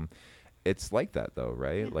 it's like that though,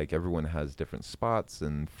 right? Yeah. Like everyone has different spots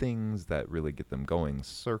and things that really get them going.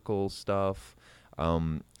 Circle stuff.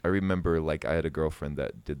 I remember like I had a girlfriend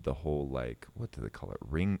that did the whole like, what do they call it?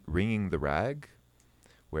 Ringing the rag,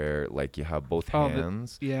 where like you have both Oh,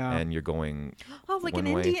 hands yeah. and you're going. Oh, like an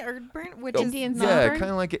One way. Indian or burn, which Oh, is Indian not, Yeah, sunburn?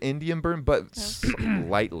 kind of like an Indian burn, but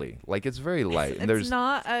lightly. Like it's very light, and it's there's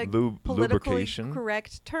not a politically lubrication.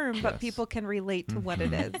 correct term, but Yes. people can relate to what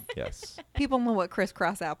it is. Yes. People know what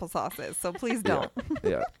crisscross applesauce is, so please don't.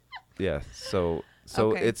 Yeah. Yeah. So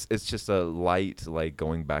Okay. it's just a light, like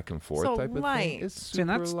going back and forth So type of light. thing. It's See,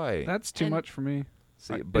 super and light. that's too And- much for me.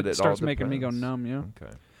 See, but it it starts all making me go depends. numb, yeah.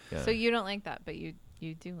 Okay. Yeah. So you don't like that, but you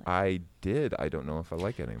do like. I did. I don't know if I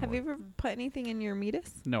like it anymore. Have you ever put anything in your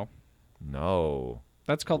meatus? No. No.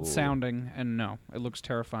 That's called Ooh. sounding, and no. It looks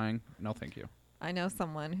terrifying. No, thank you. I know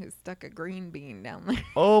someone who stuck a green bean down there.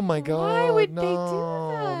 Oh my god. would they do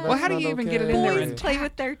no, that? Well, how do that's you not even get it in there okay. Boys and- play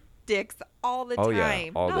with their dicks all the Oh, yeah,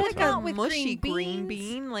 time. all Not the like time. a Not with mushy green green beans.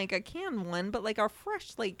 bean, like a canned one, but like a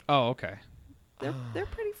fresh, like Oh, okay. they're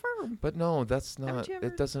pretty firm. But no, that's Haven't not. you ever-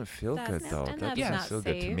 It doesn't feel That's good not- though. and That that's doesn't not feel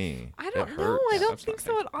good to safe. me. I It don't know. I hurts. don't That's think not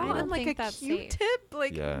so safe. at all. I don't And like think a that's safe. Q-tip,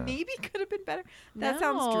 like Yeah. maybe could have been better. That No,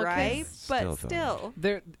 sounds dry, 'cause- but Still still.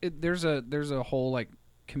 There's a whole like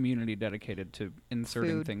community dedicated to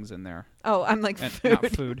inserting Food. things in there, Oh, I'm like and food. not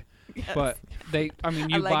food. Yes. But I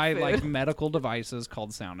mean, I you like buy like food. medical devices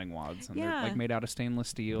called sounding wads, and they're Yeah. like made out of stainless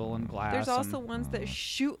steel and glass. There's also and, ones that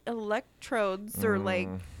shoot electrodes or like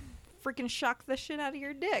Mm. freaking shock the shit out of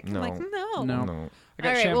your dick. No. I'm like, no. No. No. I got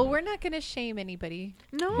All right. shampoo. Well, we're not going to shame anybody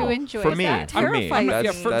No. who enjoys For me, that. for me, terrifies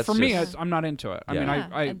that's, yeah, that's for me, just- I'm not into it. I mean, Yeah.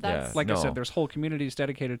 I and that's- like I no. said, there's whole communities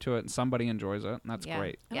dedicated to it, and somebody enjoys it, and that's Yeah.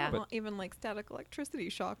 great. I Yeah. don't want even like static electricity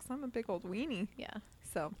shocks. I'm a big old weenie. Yeah.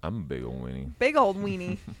 So I'm a big old weenie. big old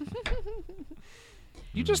weenie.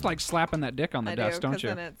 You just like slapping that dick on the I desk, do, don't you?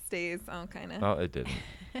 then it stays. Oh, kind of. Oh, it didn't.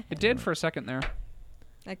 It did for a second there.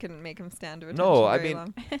 I couldn't make him stand to attention No, I very mean,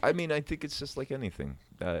 long. I mean, I think it's just like anything.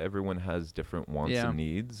 Everyone has different wants Yeah. and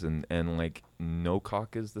needs, and like no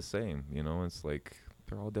cock is the same. It's like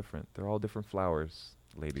they're all different. They're all different flowers,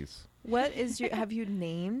 ladies. What is your? Have you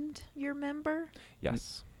named your member?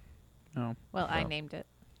 Yes, No. Well, I No. named it,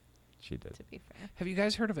 she did. to be fair. Have you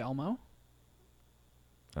guys heard of Elmo?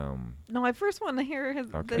 No, I first want to hear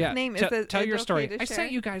his Okay. Yeah, name. te- Is it tell is your it story. okay to I share?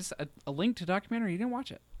 sent you guys a link to documentary. You didn't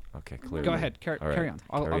watch it. Okay, clearly. Go ahead. All right, Carry on.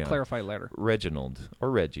 I'll carry on. clarify later. Reginald or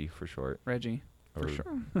Reggie for short. Reggie. Or, sure.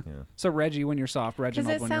 Yeah. So Reggie when you're soft, Because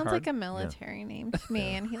Reginald it when you're sounds hard. like a military name to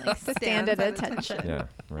me, and he likes to stand Stands at at attention. Yeah,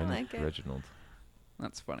 like it. Reginald.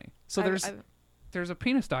 That's funny. So I've- there's a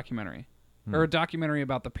penis documentary, Hmm. or a documentary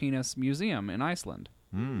about the penis museum in Iceland.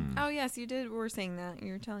 Hmm. Oh yes, you did. Were saying that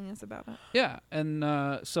you were telling us about it. Yeah, and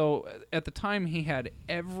so at the time he had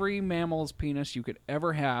every mammal's penis you could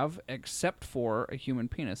ever have, except for a human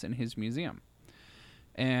penis in his museum,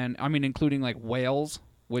 and I mean including like whales,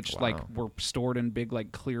 which like Wow. were stored in big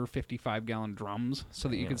like clear 55-gallon drums so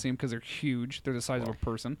that you Yeah. could see them because they're huge. They're the size of a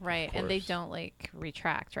person. Right, and they course. don't like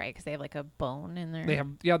retract, right? Because they have like a bone in there. They have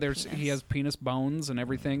there's he penis. has penis bones and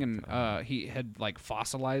everything, and he had like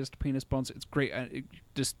fossilized penis bones. It's great,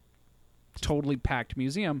 just totally packed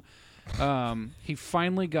museum. He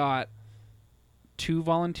finally got 2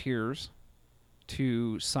 volunteers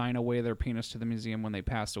to sign away their penis to the museum when they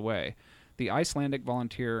passed away. The Icelandic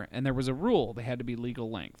volunteer, and there was a rule, they had to be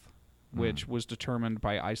legal length, which was determined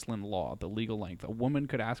by Iceland law, the legal length. A woman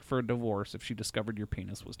could ask for a divorce if she discovered your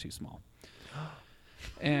penis was too small.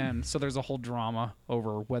 And so there's a whole drama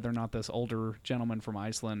over whether or not this older gentleman from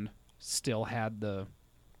Iceland still had the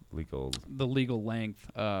legal length,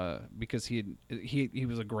 because he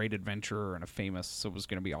was a great adventurer and a famous, so it was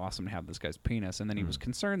going to be awesome to have this guy's penis. And then he was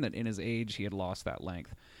concerned that in his age he had lost that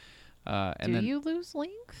length. Do you lose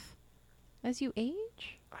length as you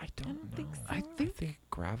age? I don't think so. I think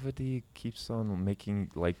gravity keeps on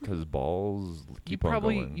making, like, because balls keep you on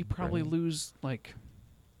going. You probably right? lose, like,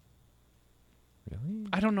 Really?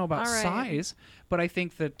 I don't know about All right. size, but I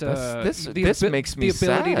think that This makes me the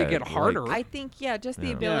ability to sad, get harder. I think, just the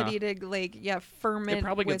Yeah. ability to, like, ferment It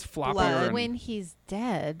probably gets with floppier blood. and- When he's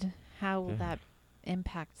dead, how will that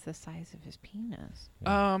impact the size of his penis?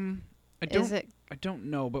 I don't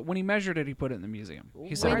know, but when he measured it, he put it in the museum.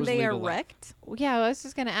 He said it Are was they legal length. erect? Yeah, I was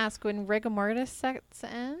just going to ask, when rigor mortis sets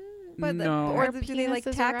in, But No. or Are do they, like,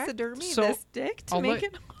 penises taxidermy So, this dick to I'll make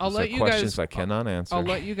let- it? I'll So let you questions guys. I cannot answer. I'll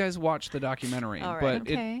let you guys watch the documentary, All right. but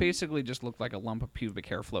Okay. it basically just looked like a lump of pubic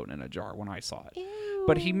hair floating in a jar when I saw it. Ew.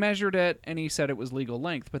 But he measured it and he said it was legal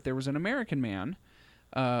length. But there was an American man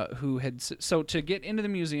who had so to get into the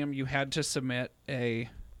museum, you had to submit a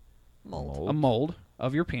mold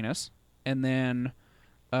of your penis, and then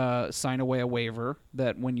sign away a waiver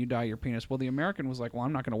that when you die, your penis. Well, the American was like, "Well,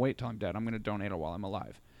 I'm not going to wait till I'm dead. I'm going to donate it while I'm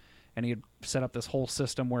alive." And he had set up this whole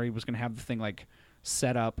system where he was going to have the thing like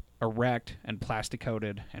set up, erect, and plastic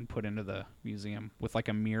coated, and put into the museum with like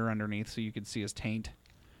a mirror underneath so you could see his taint,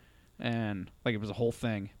 and like it was a whole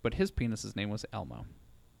thing. But his penis's name was Elmo.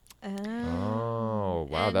 Oh,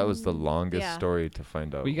 wow. That was the longest yeah. story to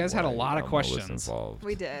find out. Well, you guys had a why lot of Elmo was questions. involved.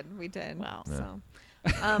 We did. Wow. So,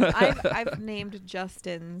 I've named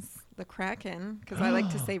Justin's the Kraken because I like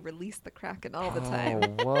to say "release the Kraken" all the time.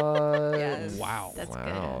 Oh, what? Yes. Wow. That's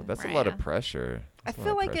wow. good, That's a lot of Mariah. pressure. I That's a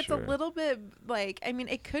feel lot of like it's a pressure. little bit like, I mean,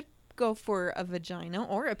 it could go for a vagina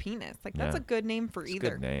or a penis. Like, that's Yeah. a good name for It's a either.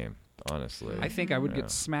 good name, honestly. I think I would Yeah.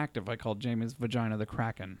 get smacked if I called Jamie's vagina the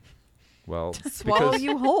Kraken. Well, Swallow because-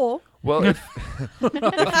 you whole. Well, if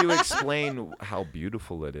you explain how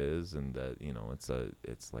beautiful it is, and that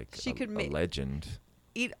it's like She could a make- legend.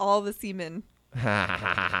 Eat all the semen. that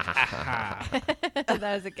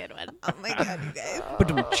was a good one. Oh my god, you guys.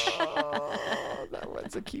 Oh, that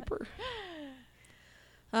one's a keeper.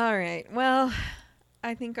 All right. Well,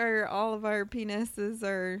 I think all of our penises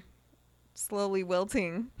are slowly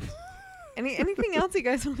wilting. Anything else you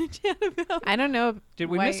guys want to chat about? I don't know. Did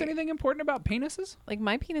we why- miss anything important about penises? Like,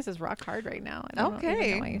 my penis is rock hard right now. I don't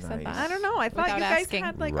Okay. know why you said Nice. that. I don't know. I thought Without you guys asking.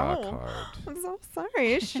 had like, Rock oh, hard. I'm so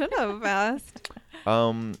sorry. I should have asked.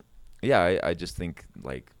 Yeah, I just think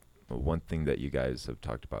like one thing that you guys have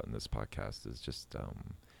talked about in this podcast is just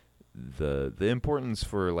the importance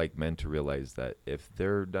for like men to realize that if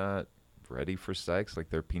they're not ready for sex, like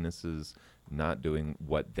their penis is not doing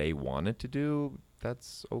what they want it to do,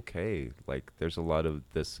 that's okay. Like there's a lot of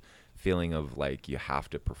this feeling of like you have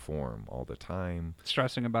to perform all the time.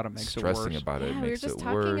 Stressing about it makes Stressing it worse. about it Yeah, we were makes just it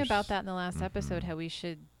talking worse. about that in the last episode, Mhm. how we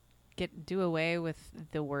should do away with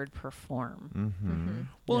the word perform Mm-hmm.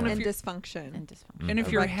 Well, and yeah. if And you're- dysfunction. and dysfunction. And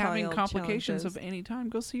if you're Erectile having complications challenges. of any time,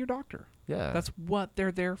 go see your doctor. Yeah. That's what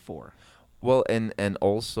they're there for. Well, and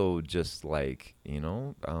also just like,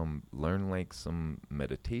 learn like some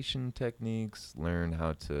meditation techniques, learn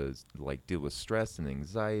how to like deal with stress and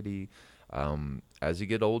anxiety. As you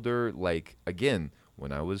get older, like again,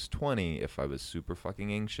 when I was 20, if I was super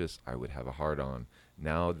fucking anxious, I would have a hard on.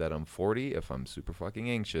 Now that I'm 40, if I'm super fucking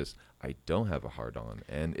anxious, I don't have a hard on.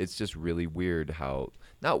 And it's just really weird how,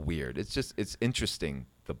 not weird, it's interesting.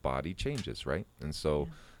 The body changes, right? And so,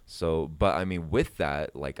 but I mean, with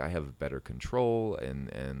that, like I have better control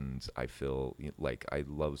and I feel like I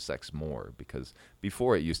love sex more, because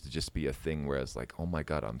before it used to just be a thing where I was like, oh my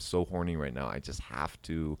God, I'm so horny right now. I just have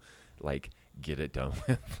to like get it done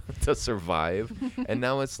with to survive. And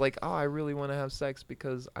now it's like, oh, I really want to have sex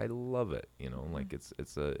because I love it. Like it's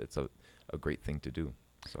a great thing to do.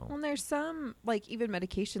 So Well, there's some like even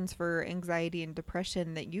medications for anxiety and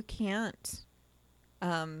depression that you can't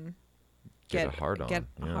get a hard on. Get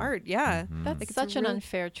yeah. hard, yeah. Mhm. That's It's such an real-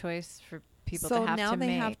 unfair choice for people So to have now to they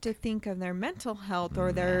make. have to think of their mental health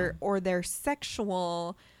or their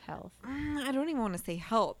sexual. health. I don't even want to say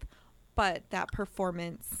health, but that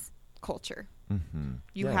performance culture. Mhm.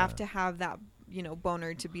 You Yeah, have to have that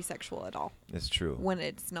boner to be sexual at all It's true. when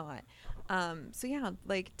it's not. So yeah,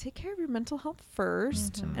 like take care of your mental health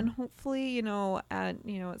 1st, and hopefully,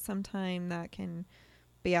 at some time that can.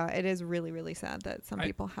 But yeah, it is really, really sad that some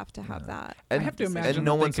people have to have that. And, I have to imagine and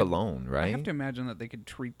no that they one's could- alone, I right? have to imagine that they could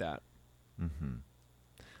treat that. Mm-hmm.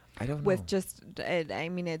 I don't know. With just,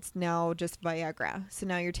 it's now just Viagra. So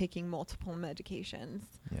now you're taking multiple medications.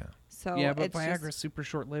 Yeah. So Yeah, but it's Viagra's just, super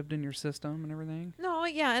short-lived in your system and everything. no,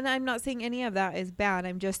 yeah, and I'm not saying any of that is bad.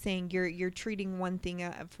 I'm just saying you're treating one thing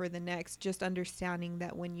for the next. Just understanding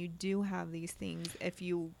that when you do have these things, if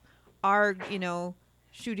you are,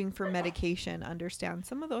 shooting for medication, understand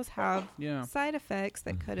some of those have Yeah. side effects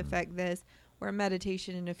that could affect this. Where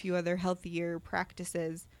meditation and a few other healthier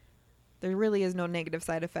practices, there really is no negative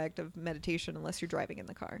side effect of meditation unless you're driving in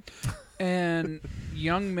the car. And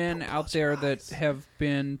young men out there that have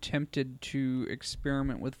been tempted to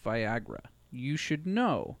experiment with Viagra, you should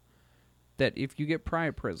know that if you get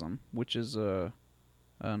priapism, which is an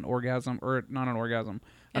orgasm, or not an orgasm,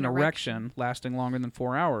 an erection lasting longer than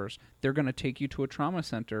 4 hours, they're going to take you to a trauma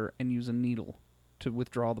center and use a needle to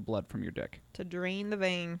withdraw the blood from your dick. To drain the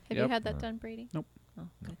vein. Have Yep. you had that done, Brady? Nope. Oh,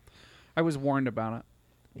 good. I was warned about it.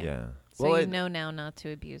 Yeah. So Well, you it- know now not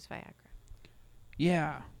to abuse Viagra.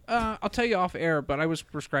 Yeah. I'll tell you off air, but I was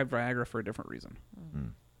prescribed Viagra for a different reason.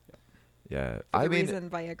 Yeah. For I the mean, reason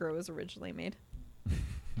Viagra was originally made.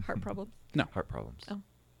 Heart problems. heart problems. Oh.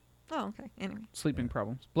 Oh, okay. Anyway. Sleeping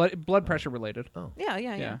problems. Blood pressure related. Oh. Yeah.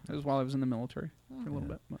 Yeah. It was while I was in the military for a little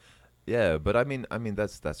bit. But- Yeah, but I mean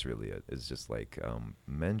that's really it. It's just like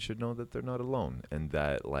men should know that they're not alone, and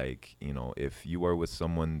that like if you are with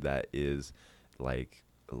someone that is like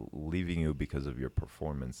leaving you because of your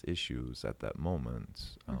performance issues at that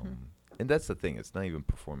moment, and that's the thing. It's not even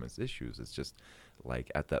performance issues. It's just like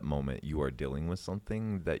at that moment you are dealing with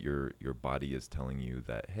something that your body is telling you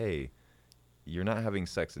that hey, you're not having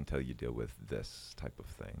sex until you deal with this type of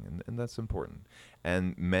thing, and that's important.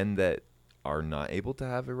 And men that are not able to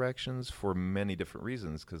have erections for many different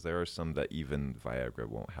reasons, because there are some that even Viagra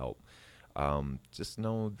won't help. Just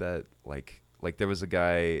know that like there was a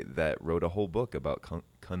guy that wrote a whole book about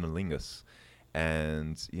cunnilingus,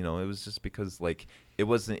 and it was just because like it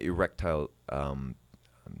wasn't erectile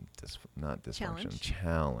not dysfunction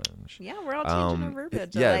challenge. Yeah, we're all changing our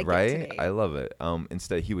verbiage. Yeah, I like right. It today. I love it.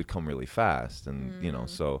 Instead, he would come really fast, and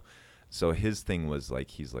so his thing was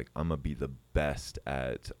like he's like I'm gonna be the best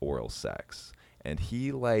at oral sex, and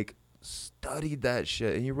he like studied that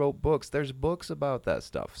shit. And he wrote books. There's books about that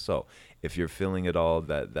stuff. So if you're feeling at all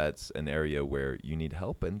that's an area where you need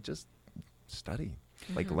help, and just study,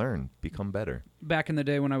 like learn, become better. Back in the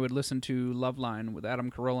day when I would listen to Loveline with Adam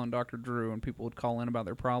Carolla and Dr. Drew, and people would call in about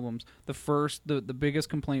their problems, the biggest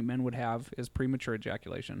complaint men would have is premature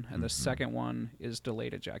ejaculation, and the second one is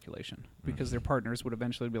delayed ejaculation, because their partners would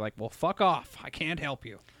eventually be like, well, fuck off, I can't help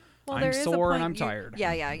you. Well, I'm there is a sore and point I'm tired.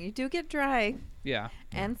 Yeah, you do get dry Yeah.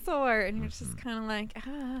 and sore, and you're just kind of like,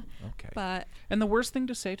 Okay. But And the worst thing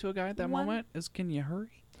to say to a guy at that One- moment is, can you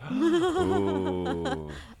hurry? Ooh.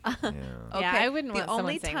 Yeah. Yeah, I wouldn't the want someone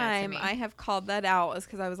only saying that to time me. I have called that out is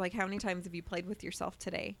because I was like, how many times have you played with yourself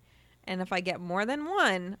today? And if I get more than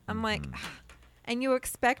one, I'm like, and you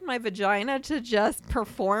expect my vagina to just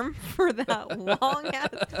perform for that long?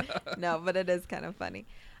 No, but it is kind of funny.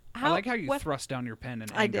 I like how you thrust down your pen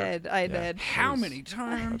in anger. I did. How It was many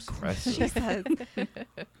times? aggressive. Jesus.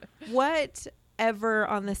 Whatever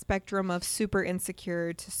on the spectrum of super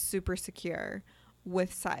insecure to super secure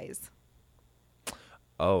with size?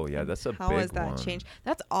 Oh yeah, that's a How big has that one. changed?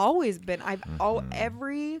 That's always been.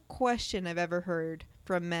 Every question I've ever heard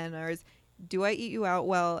from men is, "Do I eat you out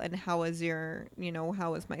well?" And how is your,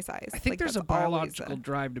 how is my size? I think Like, there's a that's always biological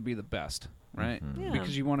drive to be the best, right? Mhm. Yeah.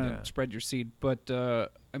 Because you want to Yeah. spread your seed. But,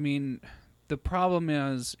 I mean, the problem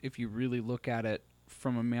is, if you really look at it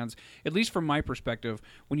from a man's, at least from my perspective,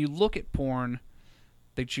 when you look at porn,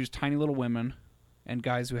 they choose tiny little women and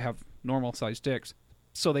guys who have normal sized dicks.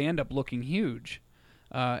 So they end up looking huge.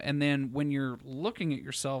 And then when you're looking at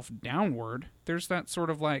yourself downward, there's that sort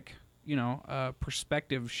of like,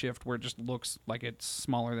 perspective shift where it just looks like it's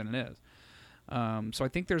smaller than it is. So I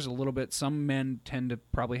think there's a little bit, some men tend to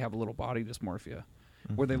probably have a little body dysmorphia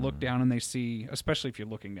where they look down and they see, especially if you're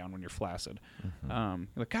looking down when you're flaccid, you're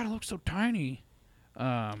like, God, it looks so tiny.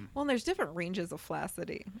 Well, and there's different ranges of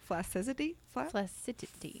flaccidity. Flaccidity.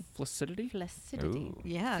 Flaccidity? Flaccidity. Ooh.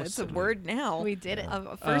 Yeah, it's a Flaccidity. word now. We did it.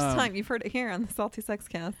 First time you've heard it here on the Salty Sex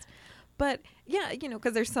Cast. But yeah,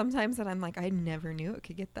 because there's sometimes that I'm like, I never knew it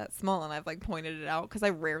could get that small, and I've like pointed it out because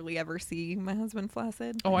I rarely ever see my husband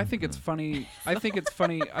flaccid. Oh, I think it's funny. I think it's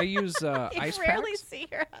funny. I use ice rarely packs. see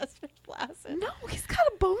your husband flaccid. No, he's got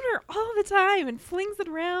a boner all the time and flings it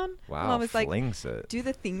around. Wow, Mom was like, flings it. do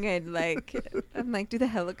the thing I'd like. I'm like, do the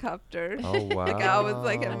helicopter. Oh wow. Like I always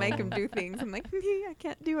like to make him do things. I'm like, I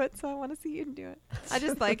can't do it, so I want to see you do it. I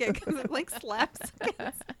just like it because it like slaps.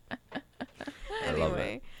 I love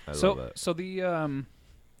Anyway, it. I So love it. so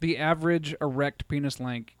the average erect penis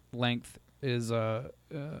length is and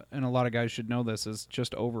a lot of guys should know this, is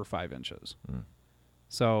just over 5 inches. Mm.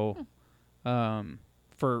 So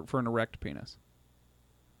for an erect penis.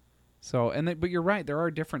 So but you're right, there are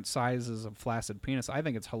different sizes of flaccid penis. I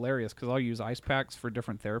think it's hilarious because I'll use ice packs for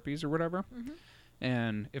different therapies or whatever. Mm-hmm.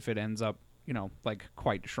 And if it ends up, like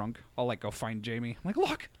quite shrunk, I'll like go find Jamie. I'm like,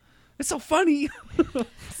 look, it's so funny. well,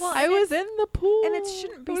 I was in the pool. and it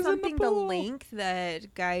shouldn't be I was in the something the pool. length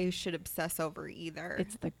that guys should obsess over either.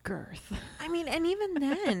 It's the girth. I mean, and even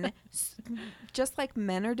then, just like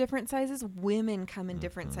men are different sizes, women come in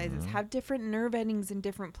different sizes, have different nerve endings in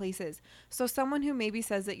different places. So someone who maybe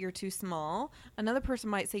says that you're too small, another person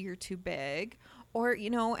might say you're too big, or,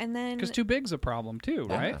 and then... Because too big's a problem too,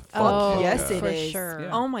 right? Oh, Fuck yes, yeah. it for is. sure. Yeah.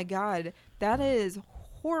 Oh, my God. That is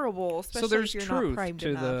horrible, especially So there's if you're not truth primed to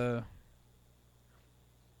enough. the...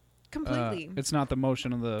 Completely. it's not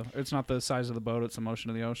the size of the boat, it's the motion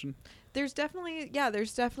of the ocean. There's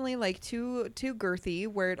definitely like too girthy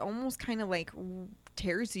where it almost kind of like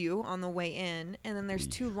tears you on the way in, and then there's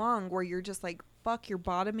too long where you're just like, fuck, you're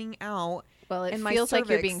bottoming out. Well, it And my feels like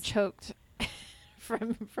you're being cervix- choked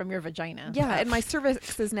from your vagina. Yeah, and my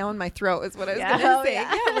cervix is now in my throat is what I was Yeah. gonna Oh, say.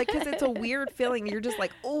 yeah. Yeah, like because it's a weird feeling. You're just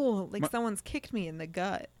like, oh, like My- someone's kicked me in the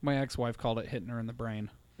gut. My ex-wife called it hitting her in the brain.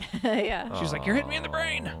 yeah. She's like, you're hitting me in the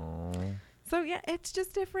brain. Aw. So yeah, it's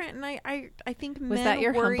just different, and I think Was men that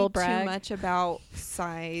your worry humble too brag? much about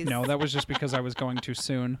size. No, that was just because I was going too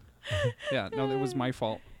soon. Yeah, no, that was my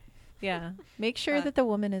fault. Yeah. Make sure But- that the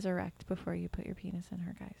woman is erect before you put your penis in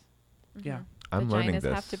her, guys. Yeah. I'm learning Vaginas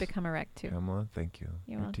this. have to become erect too. Emma, thank you.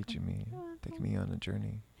 You're You're welcome. teaching me, You're taking me on a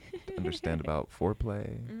journey to understand about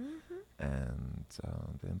foreplay and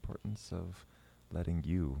the importance of letting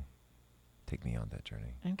you take me on that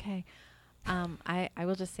journey. Okay. I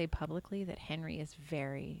will just say publicly that Henry is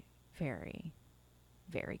very, very,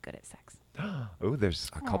 very good at sex. Oh, there's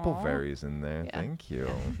a couple Aw. varies in there. Yeah. Thank you.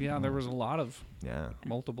 Yeah, there was a lot of Yeah.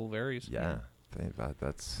 multiple varies. Yeah.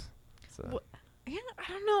 That's Wha- Yeah,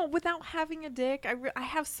 I don't know. Without having a dick, I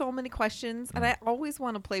have so many questions, and I always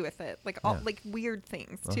want to play with it, like all Yeah. like weird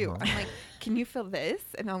things too. Uh-huh. I'm like, can you feel this?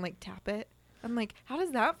 And I'll like tap it. I'm like, how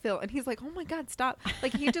does that feel? And he's like, oh my God, stop!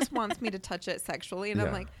 Like he just wants me to touch it sexually, and I'm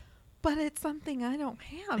Yeah. like, but it's something I don't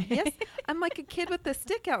have. Yes, I'm like a kid with a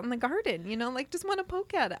stick out in the garden, like just want to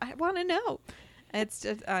poke at it. I want to know. It's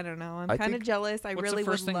just I don't know. I'm I kind of think- jealous. I What's the really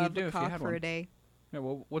first would thing you'd love do a if you cock had for one? a day. Yeah,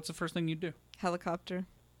 well, what's the first thing you do? Helicopter.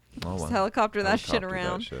 Oh, Just wow. helicopter that shit Helicopter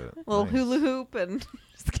around. shit. Little Nice. hula hoop and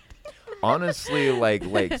Honestly, like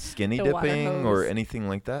skinny The water dipping or hose. anything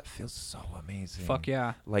like that feels so amazing. Fuck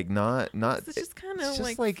yeah. Like not It's just kind it's of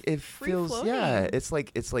just like it feels yeah, free-flowing. it's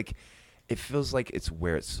like it feels like it's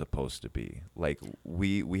where it's supposed to be. Like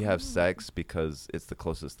we have sex because it's the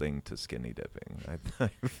closest thing to skinny dipping. I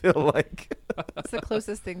feel like It's the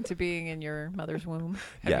closest thing to being in your mother's womb.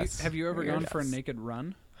 Have you ever Weird. gone for a naked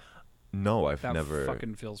run? no, I've That never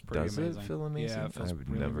fucking feels pretty does amazing. it feel amazing? Yeah, it feels I've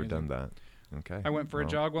really never amazing. done that. Okay. I went for a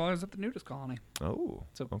Well, jog while I was at the nudist colony. Oh.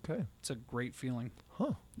 So- okay. It's a great feeling.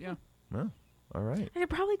 Huh. Yeah. Well, all right. I could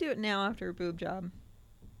probably do it now after a boob job.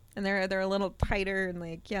 And they're a little tighter and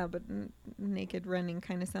like but naked running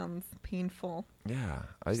kind of sounds painful. Yeah.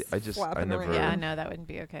 I just I flapping never around. Yeah, no, that wouldn't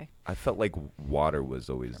be okay. I felt like water was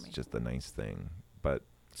always me. just a nice thing, but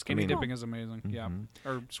Skinny mean- dipping is amazing. Yeah. Mhm.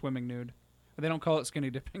 Or swimming nude. They don't call it skinny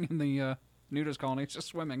dipping in the nudist colony. It's just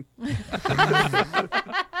swimming.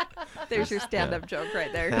 There's your stand-up joke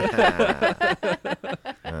right there.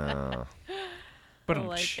 But I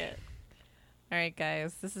like it. All right,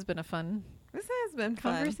 guys, this has been a fun This has been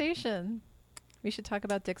fun. conversation. We should talk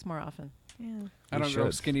about dicks more often. Yeah. I We don't go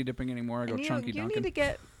should. skinny dipping anymore. I go And chunky you dunking.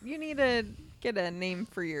 need to get a name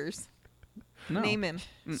for yours. No. Name him.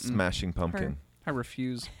 Mm-mm. Smashing Pumpkin. I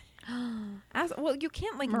refuse. Well, you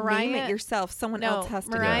can't like name Mariah- it yourself. Someone No, else has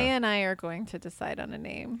to. Mariah and I are going to decide on a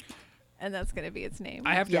name, and that's going to be its name.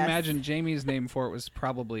 I have to Yes. imagine Jamie's name for it was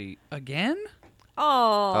probably again.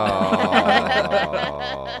 Oh.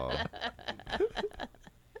 Oh.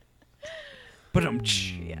 But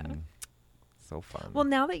Yeah. So fun. Well,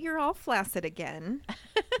 now that you're all flaccid again,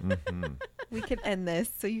 Mhm. we can end this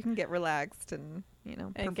so you can get relaxed and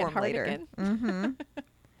And get perform hard later. again. Mm-hmm.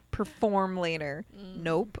 Perform later.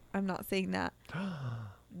 Nope, I'm not saying that.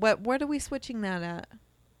 What are we switching that at?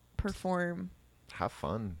 Perform. Have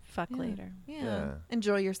fun. Fuck Yeah. later. Yeah.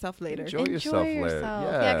 Enjoy yourself later. Enjoy yourself later.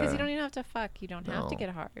 Yeah, because Yeah. you don't even have to fuck. You don't have to No. get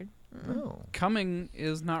hard. No. Coming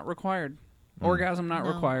is not required. Orgasm not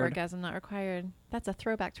No, required. Orgasm not required. That's a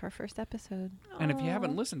throwback to our first episode. And if you Aw.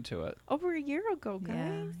 haven't listened to it, Over a year ago,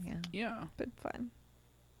 guys. Yeah. yeah. Been fun.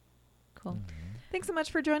 Cool. Thanks so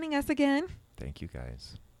much for joining us again. Thank you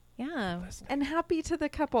guys. Yeah. And happy to the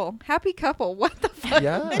couple. Happy couple. What the fuck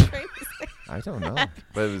Yeah. am I trying to say? I don't know,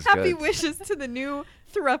 but it was Happy good. wishes to the new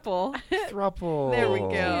throuple. Thruple. There we go.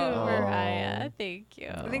 Thank you, Oh. Mariah. Thank you.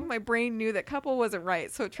 I think my brain knew that couple wasn't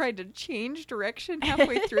right, so it tried to change direction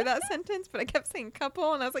halfway through that sentence, but I kept saying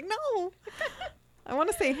couple, and I was like, no. I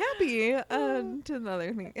want to say happy to the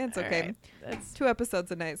other thing. It's All okay. right. That's 2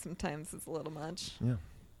 episodes a night sometimes is a little much. Yeah.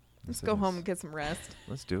 Let's Yes, it go home is. and get some rest.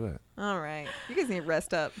 Let's do it. All right. You guys need to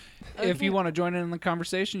rest up. If you want to join in the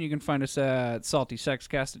conversation, you can find us at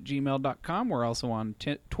saltysexcast@gmail.com. We're also on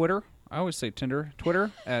Twitter. I always say Tinder.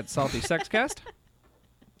 Twitter at saltysexcast.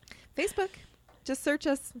 Facebook, just search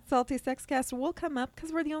us, Salty Sexcast. We'll come up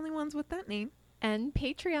because we're the only ones with that name. And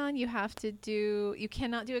Patreon, you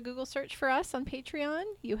cannot do a Google search for us on Patreon.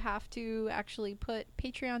 You have to actually put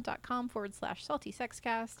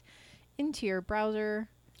patreon.com/saltysexcast into your browser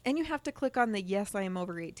And you have to click on the yes, I am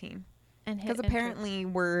over 18. and hit Because enter. apparently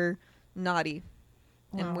we're naughty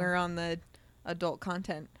and Well. we're on the adult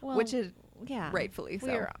content, Well, which is yeah, rightfully so.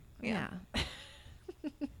 We're, Yeah. yeah.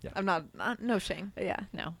 I'm not no shame. Yeah,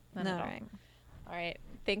 no, not No, at all. right. All right.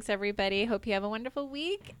 Thanks, everybody. Hope you have a wonderful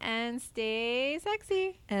week and stay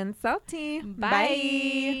sexy. And salty.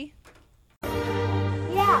 Bye.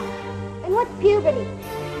 Yeah. And what's puberty?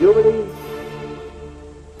 Puberty?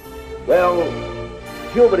 Well,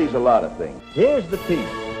 puberty's a lot of things. Here's the piece.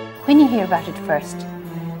 When you hear about it first,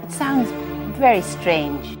 it sounds very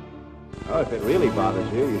strange. Oh, if it really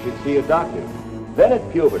bothers you, you should see a doctor. Then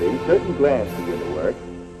at puberty, certain glands begin to work,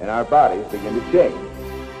 and our bodies begin to change.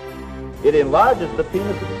 It enlarges the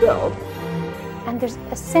penis itself. And there's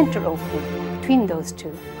a center opening between those two,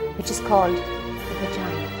 which is called the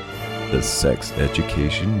vagina. The sex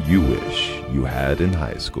education you wish you had in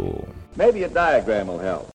high school. Maybe a diagram will help.